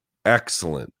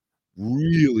 Excellent.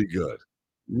 Really good.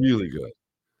 Really good.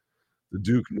 The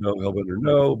Duke, no. Hellbender,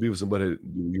 no. Beavis and Butthead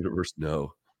Universe,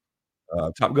 no.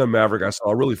 Top Gun: Maverick, I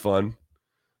saw, really fun.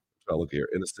 Look here,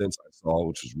 Innocence, I saw,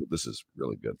 which is this is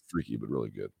really good, freaky, but really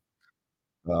good.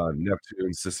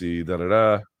 Neptune, Sissy, da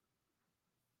da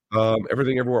da.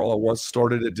 Everything Everywhere All at Once,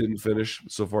 started it, didn't finish.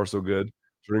 So far, so good.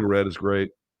 Turning Red is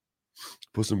great.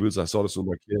 Puss in Boots, I saw this with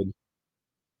my kid.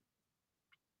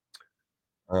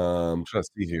 Trying to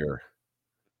see here.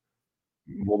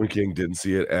 Woman King, didn't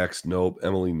see it. X, nope.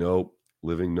 Emily, nope.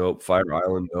 Living, nope. Fire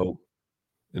Island, nope.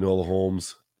 Enola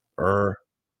Holmes, Er,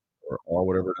 or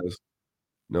whatever it is.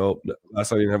 Nope.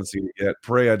 Last Night I haven't seen it yet.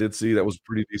 Prey, I did see. That was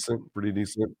pretty decent. Pretty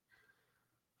decent.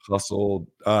 Hustle,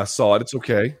 saw it. It's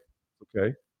okay.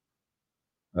 Okay.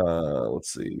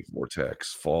 Let's see.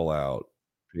 Vortex, Fallout,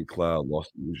 Pink Cloud,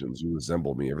 Lost Illusions, You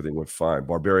Resemble Me. Everything went fine.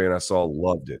 Barbarian, I saw.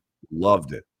 Loved it.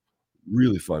 Loved it.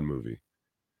 Really fun movie.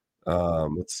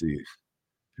 Let's see.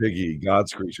 Piggy,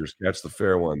 God's Creatures, Catch the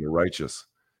Fair One, The Righteous,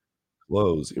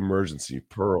 Close, Emergency,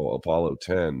 Pearl, Apollo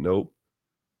 10. Nope.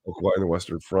 All Quiet on the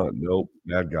Western Front. Nope.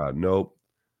 Mad God. Nope.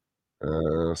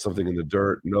 Something in the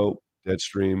Dirt. Nope.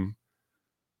 Deadstream.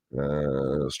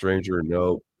 Stranger.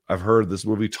 Nope. I've heard this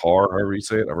movie Tar, however you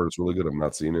say it. I've heard it's really good. I've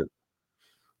not seen it.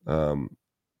 Um,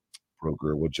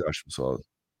 Broker, what Josh saw.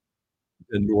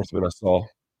 And Northman, I saw.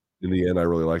 In the end, I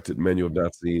really liked it. Menu I've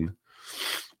not seen.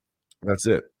 That's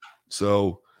it.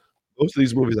 So most of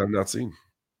these movies I've not seen.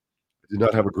 I did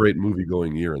not have a great movie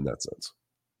going year in that sense.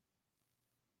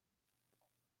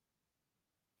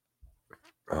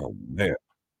 Oh man.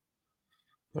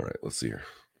 All right, let's see here.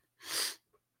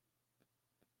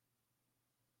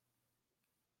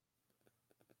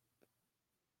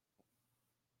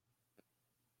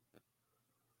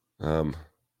 Um,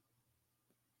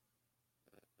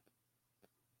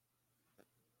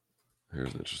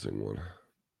 here's an interesting one.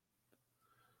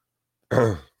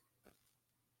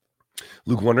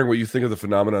 Luke, wondering what you think of the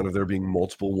phenomenon of there being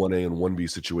multiple 1A and 1B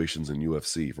situations in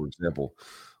UFC. For example,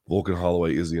 Vulcan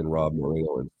Holloway, Izzy, and Rob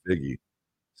Moreno and Figgy.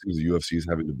 Seems the UFC is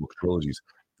having to book trilogies.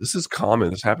 This is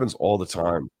common. This happens all the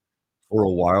time. For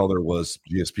a while, there was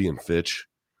GSP and Fitch,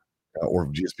 or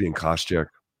GSP and Koscheck,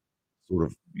 sort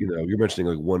of, you're mentioning,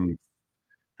 like, one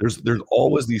there's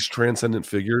always these transcendent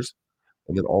figures,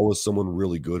 and then always someone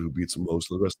really good who beats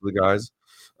most of the rest of the guys.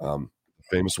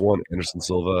 Famous one, Anderson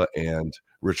Silva and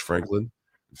Rich Franklin.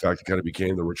 In fact, it kinda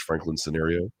became the Rich Franklin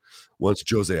scenario. Once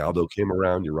Jose Aldo came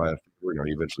around, Uriah Faber,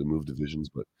 he eventually moved divisions,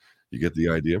 but you get the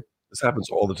idea. This happens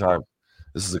all the time.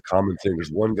 This is a common thing.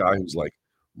 There's one guy who's, like,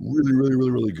 really, really,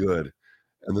 really, really good,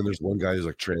 and then there's one guy who's,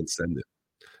 like, transcendent.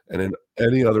 And in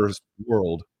any other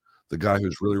world, the guy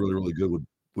who's really, really, really good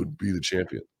would be the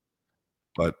champion.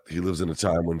 But he lives in a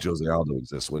time when Jose Aldo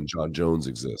exists, when Jon Jones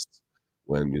exists,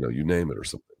 when, you name it or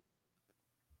something.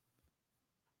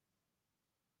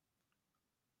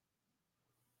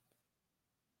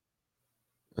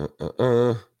 Uh,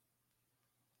 uh,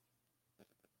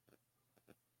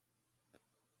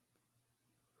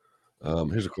 uh.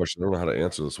 Here's a question. I don't know how to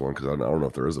answer this one because I don't know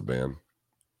if there is a ban.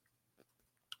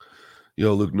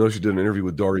 Yo, Luke, notice you did an interview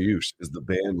with Dariush. Is the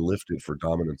ban lifted for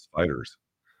dominance fighters?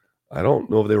 I don't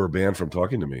know if they were banned from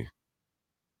talking to me.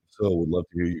 So would love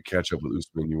to hear you catch up with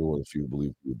Usman. You were one of the few who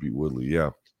believe he would beat Woodley.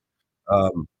 Yeah.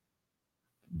 Um,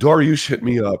 Dariush hit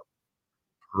me up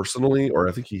personally, or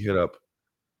I think he hit up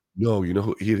no, he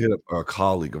had hit up a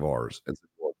colleague of ours and said,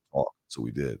 "Well, talk." So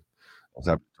we did. I was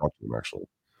happy to talk to him actually.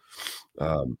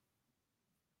 Um,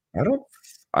 I don't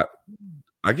I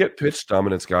I get pitched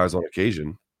dominance guys on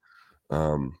occasion.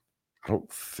 Um, I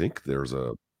don't think there's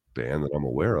a ban that I'm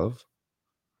aware of.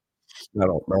 Not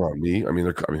on me. I mean,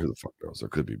 who the fuck knows? There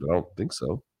could be, but I don't think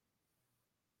so.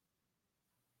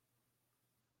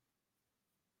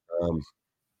 Um,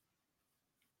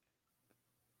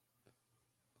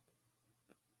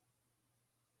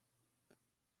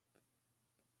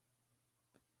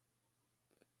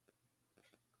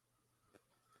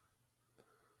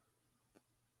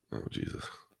 oh, Jesus.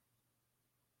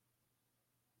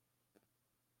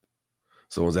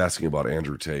 Someone's asking about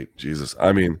Andrew Tate. Jesus.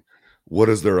 I mean, what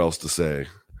is there else to say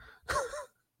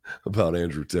about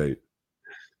Andrew Tate?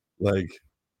 Like,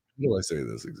 how do I say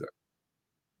this exactly?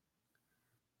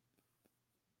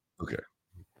 Okay.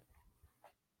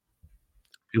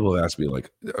 People have asked me, like,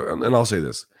 and I'll say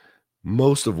this.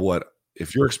 Most of what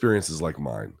if your experience is like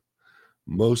mine,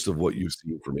 most of what you've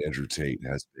seen from Andrew Tate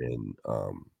has been,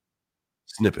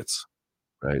 snippets,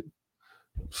 right?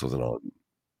 So then on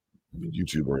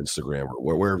YouTube or Instagram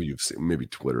or wherever you've seen maybe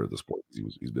Twitter at this point,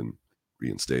 'cause he's been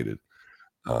reinstated.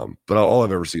 But all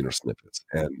I've ever seen are snippets,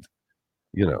 and,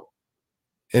 you know,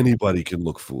 anybody can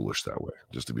look foolish that way,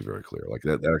 just to be very clear, like,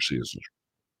 that actually is true.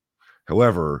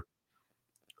 However,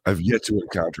 I've yet to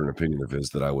encounter an opinion of his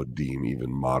that I would deem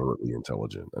even moderately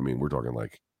intelligent. I mean, we're talking,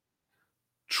 like,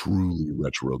 truly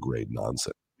retrograde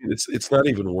nonsense. It's not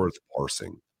even worth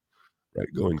parsing, right?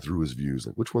 Going through his views,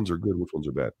 like, which ones are good, which ones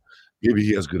are bad. Maybe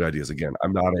he has good ideas. Again,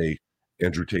 I'm not a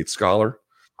Andrew Tate scholar,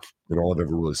 and all I've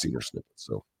ever really seen are snippets,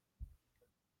 so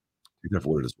take that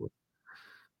for what it is worth.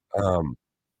 Um,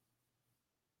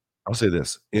 I'll say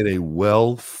this, in a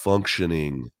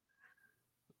well-functioning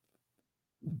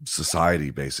society,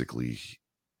 basically,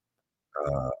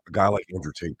 a guy like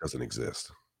Andrew Tate doesn't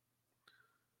exist,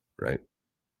 right?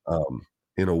 Um,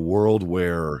 in a world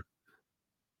where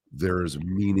there's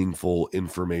meaningful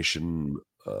informational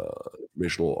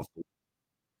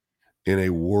in a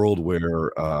world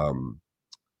where, um,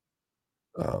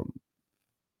 uh,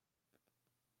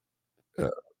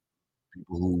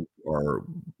 people who are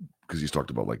because he's talked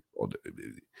about, like,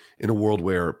 in a world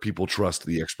where people trust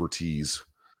the expertise,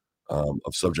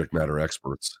 of subject matter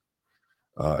experts,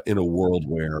 in a world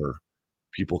where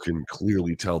people can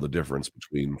clearly tell the difference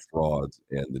between frauds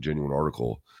and the genuine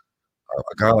article,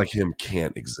 a guy like him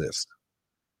can't exist.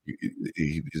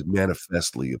 He is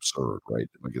manifestly absurd, right?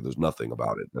 Like, there's nothing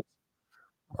about it that's,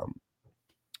 um,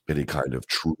 any kind of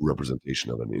true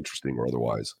representation of an interesting or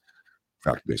otherwise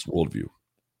fact-based worldview.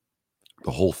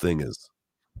 The whole thing is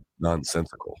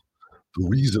nonsensical. The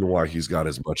reason why he's got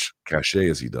as much cachet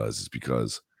as he does is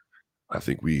because I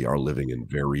think we are living in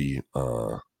very,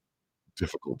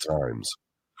 difficult times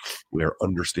where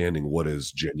understanding what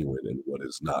is genuine and what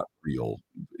is not real,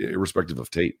 irrespective of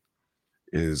Tate,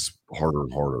 is harder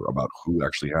and harder about who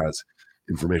actually has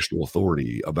informational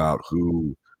authority, about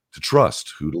who to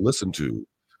trust, who to listen to,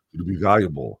 who to be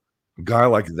valuable. A guy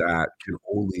like that can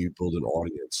only build an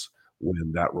audience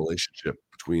when that relationship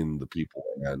between the people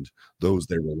and those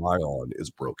they rely on is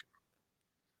broken,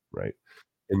 right?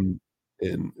 And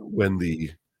when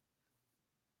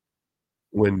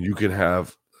you can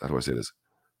have how do I say this?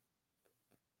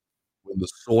 When the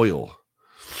soil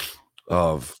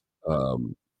of,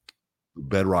 the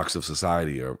bedrocks of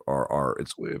society are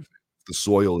it's if the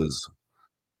soil is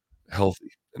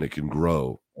healthy and it can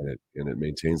grow and it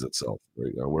maintains itself,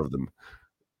 right? Whatever the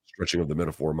stretching of the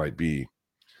metaphor might be,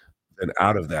 then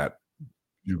out of that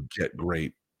you get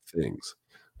great things.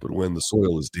 But when the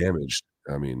soil is damaged,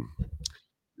 I mean,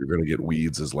 you're going to get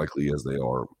weeds as likely as they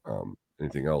are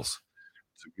anything else.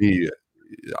 To me,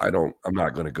 I'm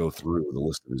not going to go through the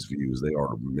list of his views. They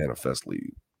are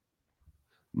manifestly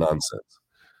nonsense.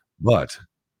 But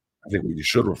I think what you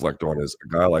should reflect on is a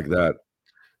guy like that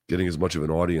getting as much of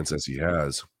an audience as he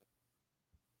has,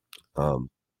 um,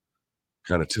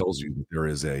 kind of tells you that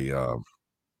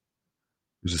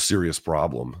there's a serious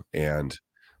problem. And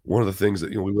one of the things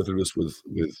that we went through this with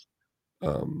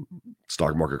um,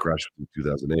 stock market crash in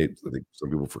 2008. I think some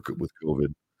people with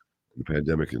COVID, the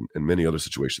pandemic, and many other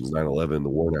situations, 9/11, the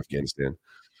war in Afghanistan.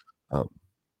 Um,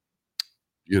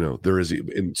 there is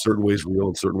in certain ways real,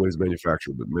 in certain ways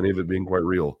manufactured, but many of it being quite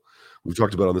real. We've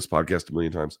talked about on this podcast a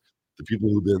million times. The people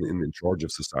who've been in charge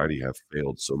of society have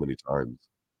failed so many times,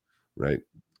 right?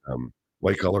 Um,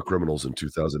 White collar criminals in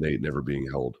 2008 never being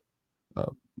held,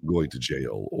 um, going to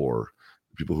jail, or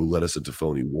people who led us into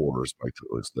phony wars by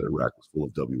telling us that Iraq was full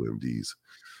of WMDs.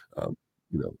 Um,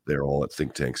 they're all at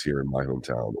think tanks here in my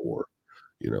hometown, or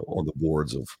on the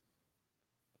boards of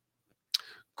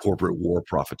corporate war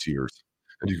profiteers,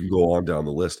 and you can go on down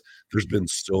the list. There's been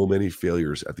so many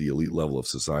failures at the elite level of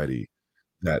society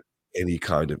that any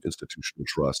kind of institutional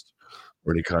trust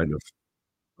or any kind of,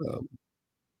 um,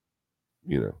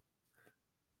 you know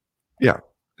yeah,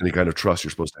 any kind of trust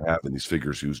you're supposed to have in these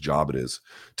figures whose job it is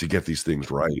to get these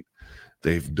things right.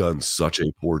 They've done such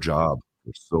a poor job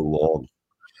for so long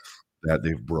that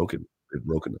they've broken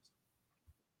us,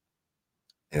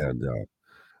 and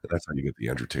that's how you get the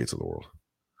Andrew Tates of the world.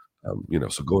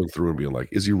 So going through and being like,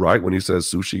 "Is he right when he says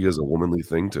sushi is a womanly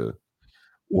thing to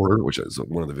order?" Which is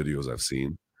one of the videos I've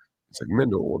seen. It's like, "Men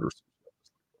don't order sushi."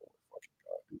 Oh my fucking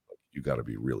god, dude, like, you gotta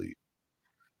be really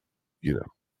you know,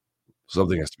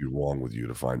 something has to be wrong with you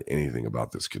to find anything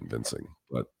about this convincing.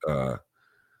 But,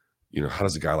 how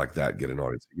does a guy like that get an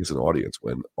audience? He gets an audience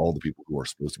when all the people who are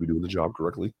supposed to be doing the job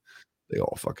correctly, they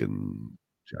all fucking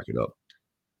jack it up,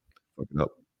 fuck it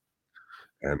up,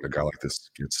 and a guy like this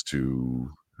gets to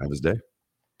have his day.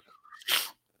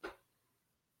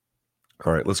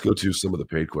 All right, let's go to some of the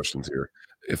paid questions here.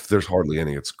 If there's hardly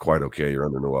any, it's quite okay. You're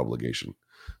under no obligation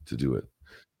to do it.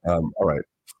 All right,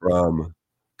 from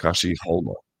Kashi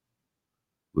Holma.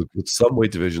 With some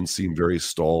weight divisions seem very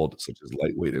stalled, such as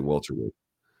lightweight and welterweight.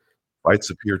 Fights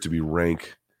appear to be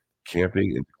rank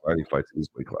camping and declining fights in these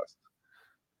weight classes.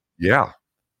 Yeah,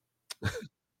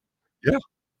 yeah,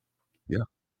 yeah.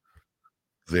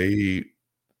 They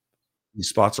These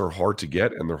spots are hard to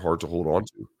get and they're hard to hold on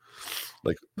to.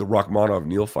 Like the Rachmanov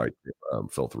Neal fight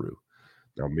fell through.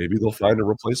 Now maybe they'll find a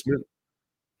replacement,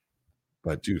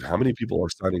 but dude, how many people are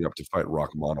signing up to fight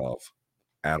Rachmanov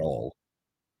at all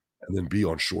and then be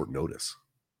on short notice?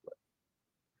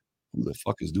 Who the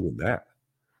fuck is doing that?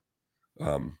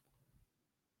 Um,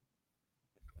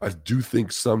 I do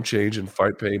think some change in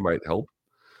fight pay might help,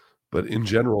 but in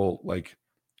general, like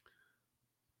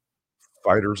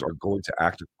fighters are going to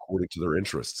act according to their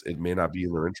interests. It may not be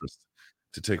in their interest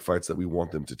to take fights that we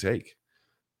want them to take.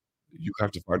 You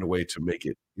have to find a way to make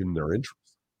it in their interest.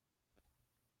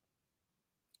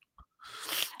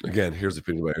 Again, here's the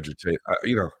opinion by Andrew Tate.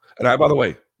 And by the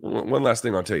way, one last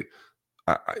thing on Tate.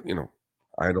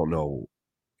 I don't know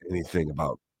anything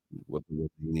about what the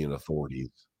Romanian authorities,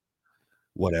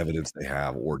 what evidence they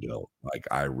have or don't. Like,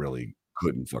 I really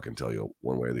couldn't fucking tell you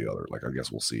one way or the other. Like, I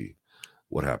guess we'll see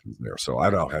what happens there. So I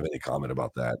don't have any comment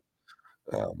about that,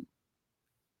 um,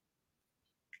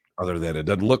 other than it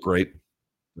doesn't look great.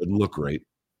 Doesn't look great,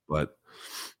 but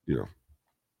you know,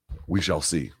 we shall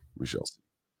see. We shall see.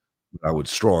 I would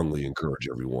strongly encourage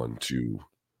everyone to,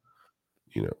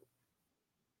 you know,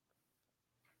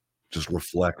 just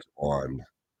reflect on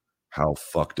how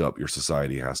fucked up your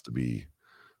society has to be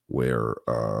where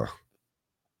a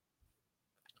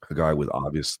guy with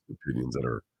obvious opinions that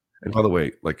are and by the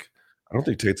way, like, I don't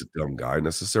think Tate's a dumb guy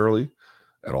necessarily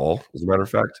at all, as a matter of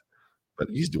fact, but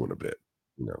he's doing a bit,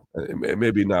 and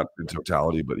maybe not in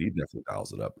totality, but he definitely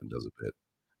dials it up and does a bit.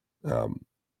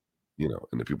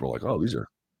 And the people are like, "Oh, these are"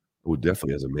 I would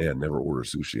definitely, as a man, never order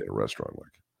sushi at a restaurant,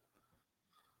 like,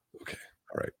 okay,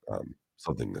 all right,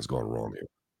 something has gone wrong here.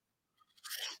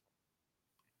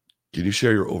 Can you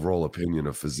share your overall opinion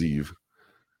of Fazeev,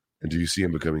 and do you see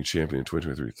him becoming champion in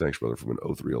 2023? Thanks, brother, from an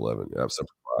 0311. Yeah, I've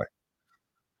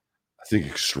I think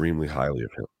extremely highly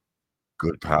of him.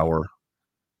 Good power,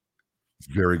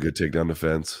 very good takedown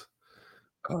defense,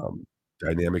 um,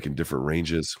 dynamic in different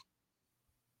ranges,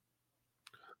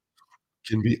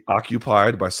 can be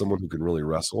occupied by someone who can really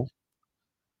wrestle.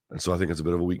 and so I think it's a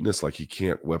bit of a weakness, like, he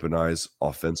can't weaponize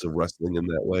offensive wrestling in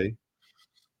that way,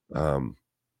 um,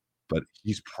 but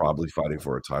he's probably fighting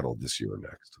for a title this year or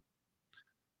next.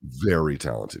 Very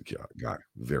talented guy,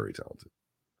 very talented.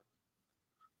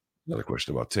 Another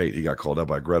question about Tate, he got called out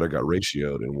by Greta, got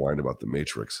ratioed, and whined about the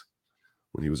Matrix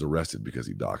when he was arrested because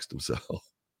he doxed himself.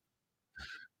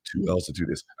 2 L's in 2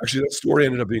 days. Actually, that story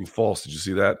ended up being false. Did you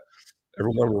see that?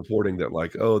 Everyone reporting that,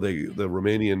 like, "Oh, the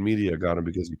Romanian media got him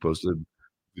because he posted a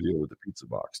video with the pizza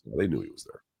box." No, they knew he was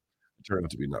there. It turned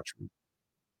out to be not true.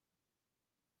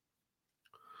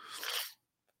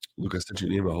 "Luke, I sent you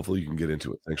an email. Hopefully, you can get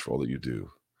into it. Thanks for all that you do."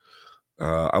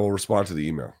 I will respond to the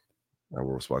email. I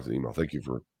will respond to the email. Thank you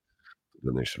for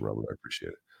the donation, Robert. I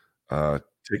appreciate it.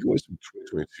 Takeaways from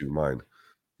 2022, mine.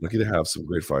 Lucky to have some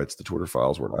great fights. The Twitter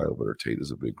files were an eye-opener. Tate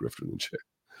is a big grifter than Chick.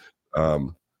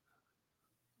 Um,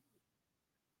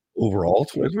 Overall,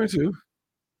 2022?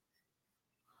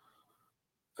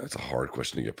 That's a hard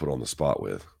question to get put on the spot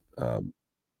with. Um,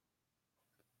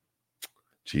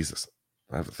 Jesus,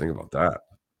 I have to think about that.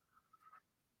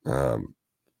 Um,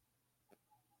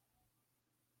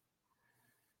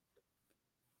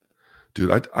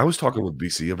 Dude, I was talking with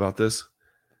BC about this.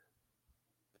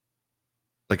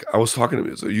 Like, I was talking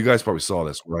to so you guys probably saw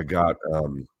this where I got,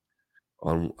 on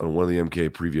one of the MK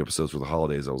preview episodes for the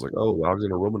holidays, I was like, "Oh,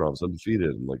 Alexander Romanov's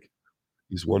undefeated, and, like,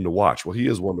 he's one to watch." Well, he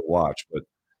is one to watch, but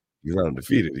he's not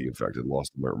undefeated. He, in fact, had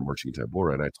lost to Marcin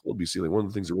Tybura, and I told BC, like, one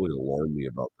of the things that really alarmed me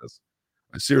about this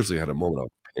I seriously had a moment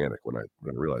of panic when I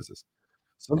realized this.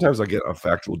 Sometimes I get a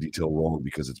factual detail wrong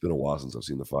because it's been a while since I've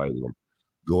seen the fight, and I'm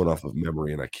going off of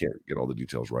memory, and I can't get all the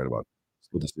details right about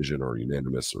split decision or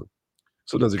unanimous, or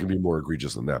sometimes it can be more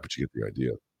egregious than that, but you get the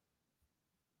idea.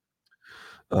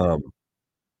 Um,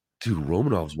 Dude,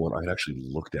 Romanov's one I actually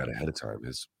looked at ahead of time,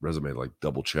 his resume, like,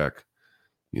 double check,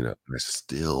 and I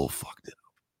still fucked it up,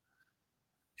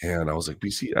 and I was like,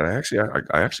 "BC," and I actually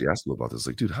asked him about this,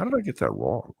 like, "Dude, how did I get that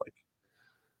wrong? Like,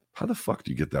 how the fuck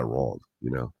do you get that wrong?"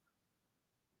 In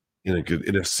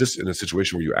a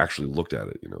situation where you actually looked at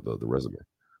it, the resume.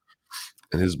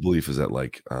 And his belief is that,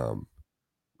 like,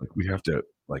 we have to,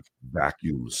 like,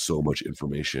 vacuum so much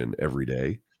information every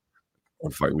day.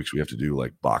 On fight weeks, we have to do,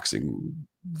 like, boxing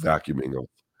vacuuming of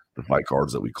the fight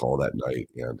cards that we call that night,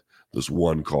 and this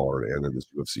one card, and then this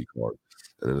UFC card,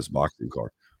 and then this boxing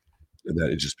card, and that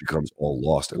it just becomes all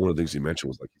lost, and one of the things he mentioned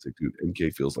was, like, he's like, "Dude,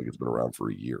 MK feels like it's been around for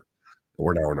a year, and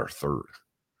we're now in our 3rd."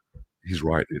 He's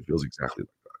right, it feels exactly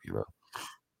like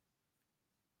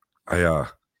that. I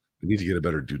need to get a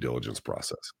better due diligence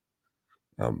process.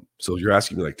 So you're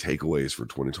asking me, like, takeaways for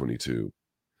 2022.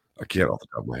 I can't off the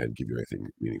top of my head give you anything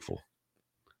meaningful.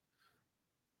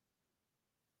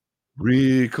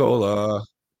 Ricola.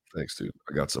 Thanks, dude.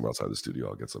 I got some outside the studio.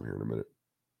 I'll get some here in a minute.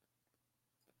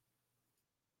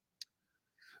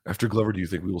 After Glover, do you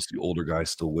think we will see older guys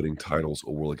still winning titles,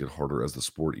 or will it get harder as the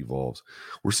sport evolves?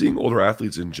 We're seeing older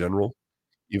athletes in general,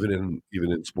 even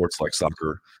in sports like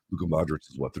soccer. Luka Modric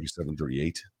is what, 37,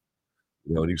 38?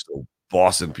 And he's still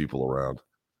bossing people around.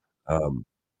 Um,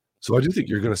 so I do think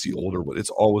you're gonna see older, but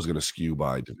it's always gonna skew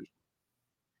by division,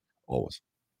 always.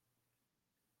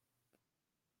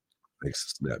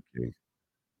 Thanks, Snap King.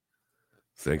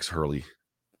 Thanks, Hurley.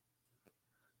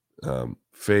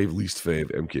 Least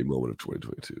fave MK moment of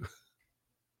 2022.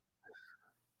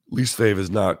 Least fave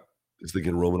is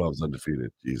thinking Romanov's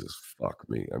undefeated. Jesus fuck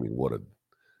me. I mean, what a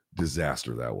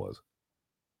disaster that was.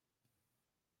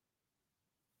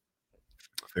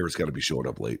 Favorite's gotta be showing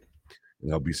up late,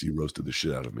 and how BC roasted the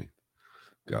shit out of me.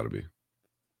 Gotta be.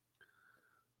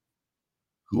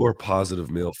 Who are positive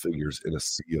male figures in a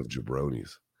sea of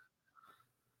jabronis?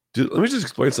 Dude, let me just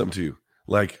explain something to you.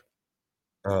 Like,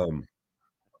 um,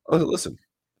 listen,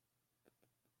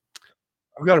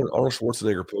 I've got an Arnold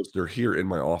Schwarzenegger poster here in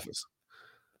my office.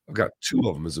 I've got 2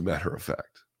 of them, as a matter of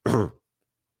fact,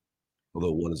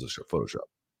 although one is a Photoshop,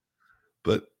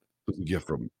 but it was a gift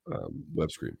from,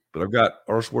 web screen. But I've got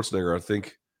Arnold Schwarzenegger, I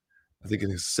think in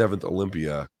his 7th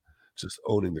Olympia, just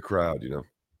owning the crowd.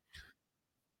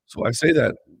 So I say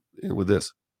that, with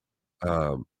this,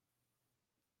 um,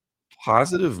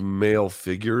 positive male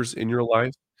figures in your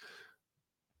life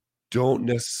don't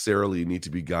necessarily need to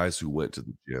be guys who went to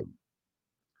the gym.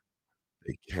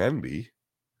 They can be,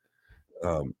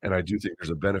 and I do think there's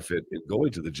a benefit in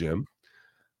going to the gym.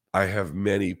 I have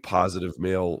many positive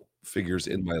male figures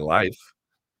in my life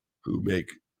who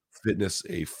make fitness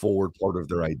a forward part of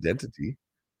their identity,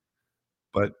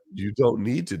 but you don't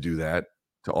need to do that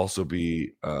to also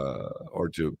be, or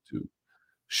to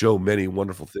show many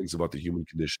wonderful things about the human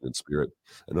condition and spirit,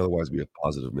 and otherwise be a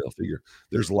positive male figure.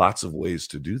 There's lots of ways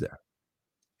to do that.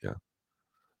 Yeah.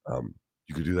 Um,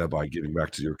 You could do that by giving back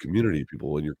to your community,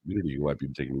 people in your community who might be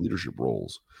taking leadership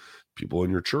roles, people in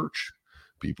your church,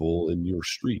 people in your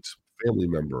street, family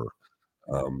member,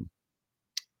 um,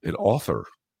 an author,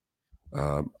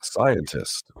 a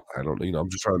scientist. I don't, I'm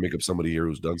just trying to make up somebody here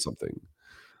who's done something.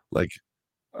 Like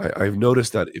I've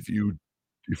noticed that if you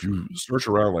search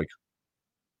around like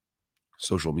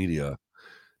social media,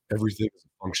 everything is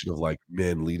a function of like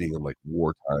men leading in like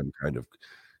wartime kind of,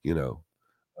 you know,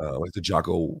 like the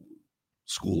Jocko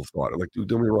school of thought. Like, dude,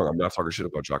 don't get me wrong, I'm not talking shit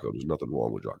about Jocko. There's nothing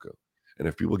wrong with Jocko. And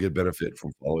if people get benefit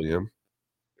from following him,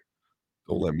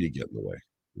 don't let me get in the way.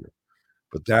 You know?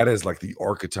 But that is like the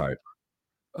archetype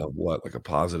of what like a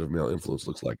positive male influence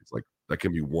looks like. It's like that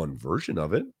can be one version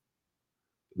of it.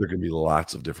 There can be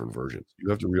lots of different versions. You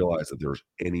have to realize that there's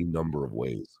any number of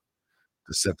ways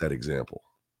to set that example.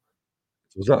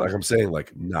 So it's not like I'm saying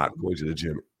like not going to the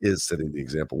gym is setting the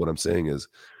example. What I'm saying is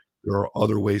there are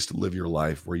other ways to live your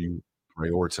life where you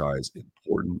prioritize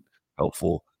important,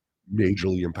 helpful,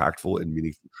 majorly impactful, and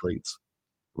meaningful traits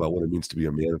about what it means to be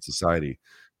a man in society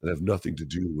that have nothing to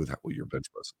do with what your bench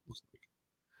press looks like.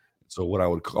 So what I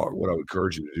would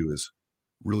encourage you to do is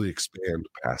really expand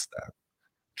past that.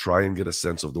 Try and get a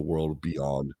sense of the world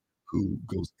beyond who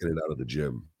goes in and out of the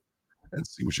gym and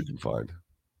see what you can find.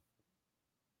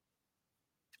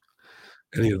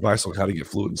 Any advice on how to get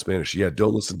fluent in Spanish? Yeah,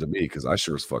 don't listen to me because I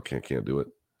sure as fuck can't do it.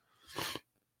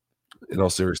 In all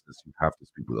seriousness, you have to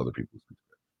speak with other people.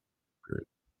 Period.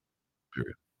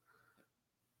 Period.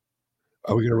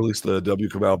 Are we gonna release the W.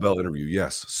 Kamau Bell interview?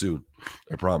 Yes, soon.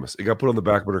 I promise. It got put on the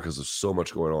back burner because there's so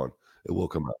much going on. It will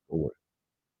come out. Don't worry.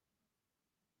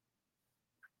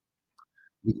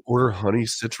 We order honey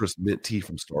citrus mint tea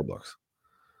from Starbucks.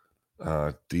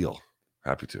 Deal.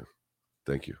 Happy to.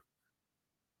 Thank you.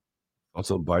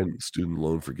 Also, Biden student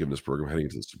loan forgiveness program heading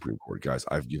into the Supreme Court. Guys,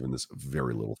 I've given this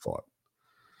very little thought.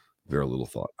 Very little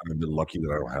thought. I've been lucky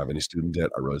that I don't have any student debt.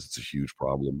 I realize it's a huge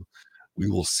problem. We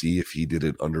will see if he did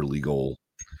it under legal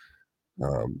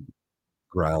um,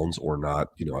 grounds or not.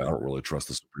 I don't really trust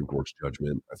the Supreme Court's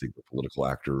judgment. I think the political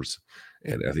actors,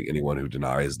 and I think anyone who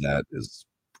denies that is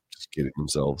just kidding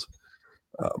themselves.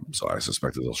 So I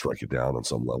suspect that they'll strike it down on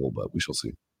some level, but we shall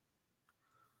see.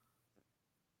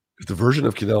 If the version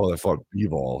of Canelo that fought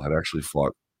Bivol had actually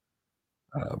fought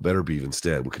Better Beef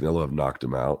instead, would Canelo have knocked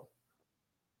him out?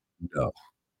 No.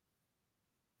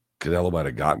 Canelo might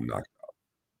have gotten knocked out.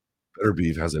 Better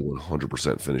Beef has a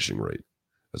 100% finishing rate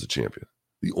as a champion,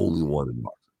 the only one in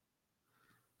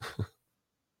boxing.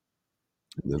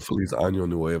 And then Feliz Año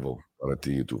Nuevo para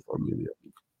ti y tu familia.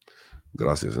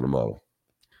 Gracias, hermano.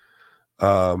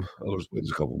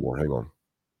 There's a couple more. Hang on.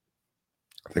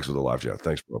 Thanks for the live chat.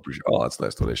 Thanks, bro. Appreciate. Oh, that's a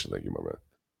nice donation. Thank you, my man.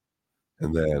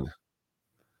 And then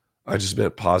I just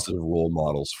meant positive role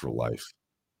models for life.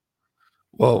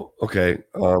 Well, okay.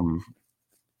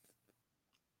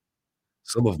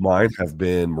 Some of mine have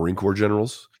been Marine Corps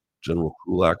generals. General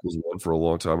Kulak was one for a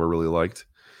long time I really liked.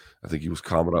 I think he was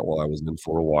commandant while I was in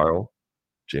for a while.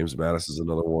 James Mattis is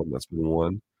another one. That's been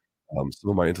one.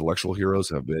 Some of my intellectual heroes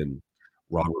have been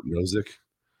Robert Nozick,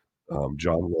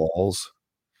 John Walls,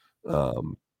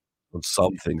 um, of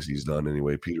some things he's done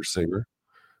anyway, Peter Singer.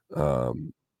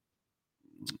 Um,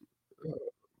 uh,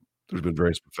 there's been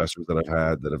various professors that I've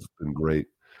had that have been great.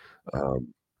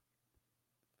 Um,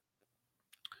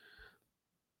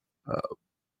 uh,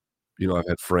 I've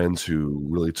had friends who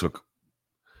really took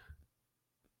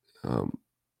um,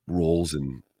 roles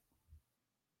in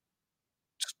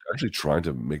just actually trying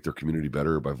to make their community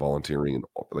better by volunteering and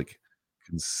like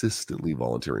consistently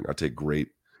volunteering. I take great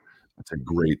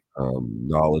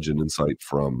knowledge and insight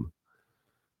from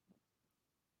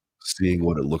seeing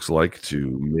what it looks like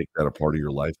to make that a part of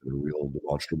your life in a real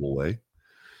demonstrable way.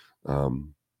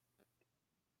 Um,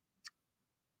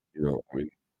 I mean,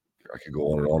 I could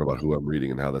go on and on about who I'm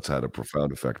reading and how that's had a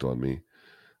profound effect on me.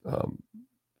 Um,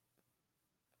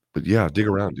 but yeah, dig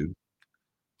around, dude.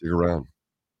 Dig around.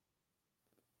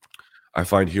 I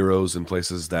find heroes in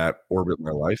places that orbit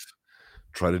my life.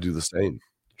 Try to do the same.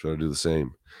 Try to do the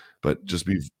same. But just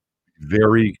be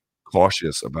very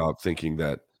cautious about thinking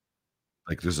that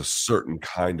like there's a certain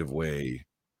kind of way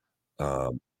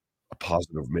um, a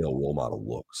positive male role model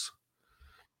looks.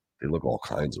 They look all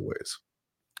kinds of ways.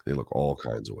 They look all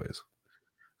kinds of ways.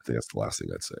 I think that's the last thing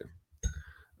I'd say.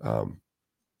 Um,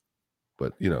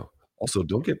 but also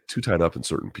don't get too tied up in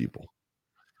certain people.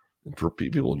 And for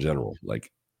people in general,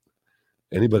 like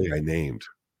anybody I named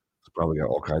has probably got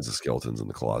all kinds of skeletons in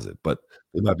the closet, but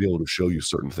they might be able to show you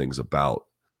certain things about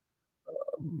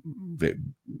the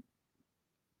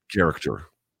character,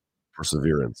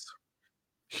 perseverance,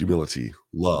 humility,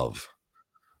 love,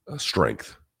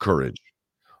 strength, courage,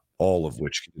 all of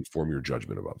which can inform your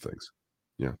judgment about things.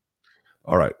 Yeah.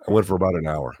 All right. I went for about an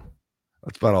hour.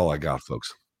 That's about all I got,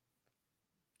 folks.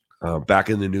 Back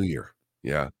in the new year.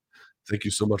 Yeah. Thank you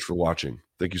so much for watching.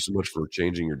 Thank you so much for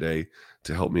changing your day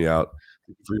to help me out.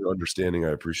 Thank you for your understanding. I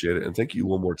appreciate it. And thank you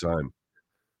one more time.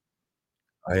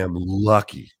 I am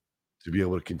lucky to be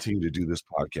able to continue to do this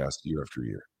podcast year after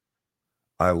year.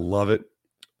 I love it.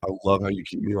 I love how you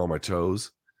keep me on my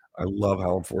toes. I love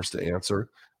how I'm forced to answer.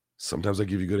 Sometimes I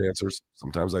give you good answers,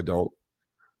 sometimes I don't.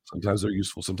 Sometimes they're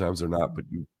useful, sometimes they're not, but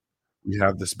we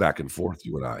have this back and forth,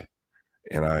 you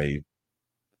and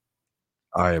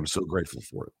I am so grateful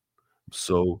for it.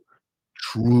 So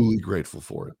truly grateful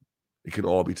for it. It can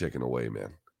all be taken away,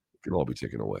 man. It can all be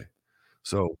taken away.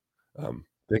 So,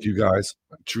 thank you guys.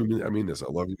 I mean this. I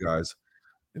love you guys.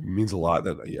 It means a lot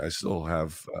that I still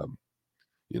have,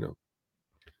 you know,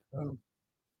 um,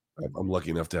 I'm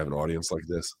lucky enough to have an audience like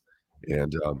this,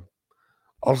 and,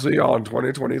 I'll see y'all in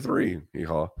 2023.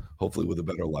 Yeehaw. Hopefully with a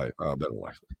better life,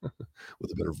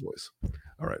 with a better voice.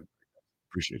 All right.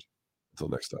 Appreciate you. Until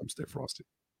next time, stay frosty.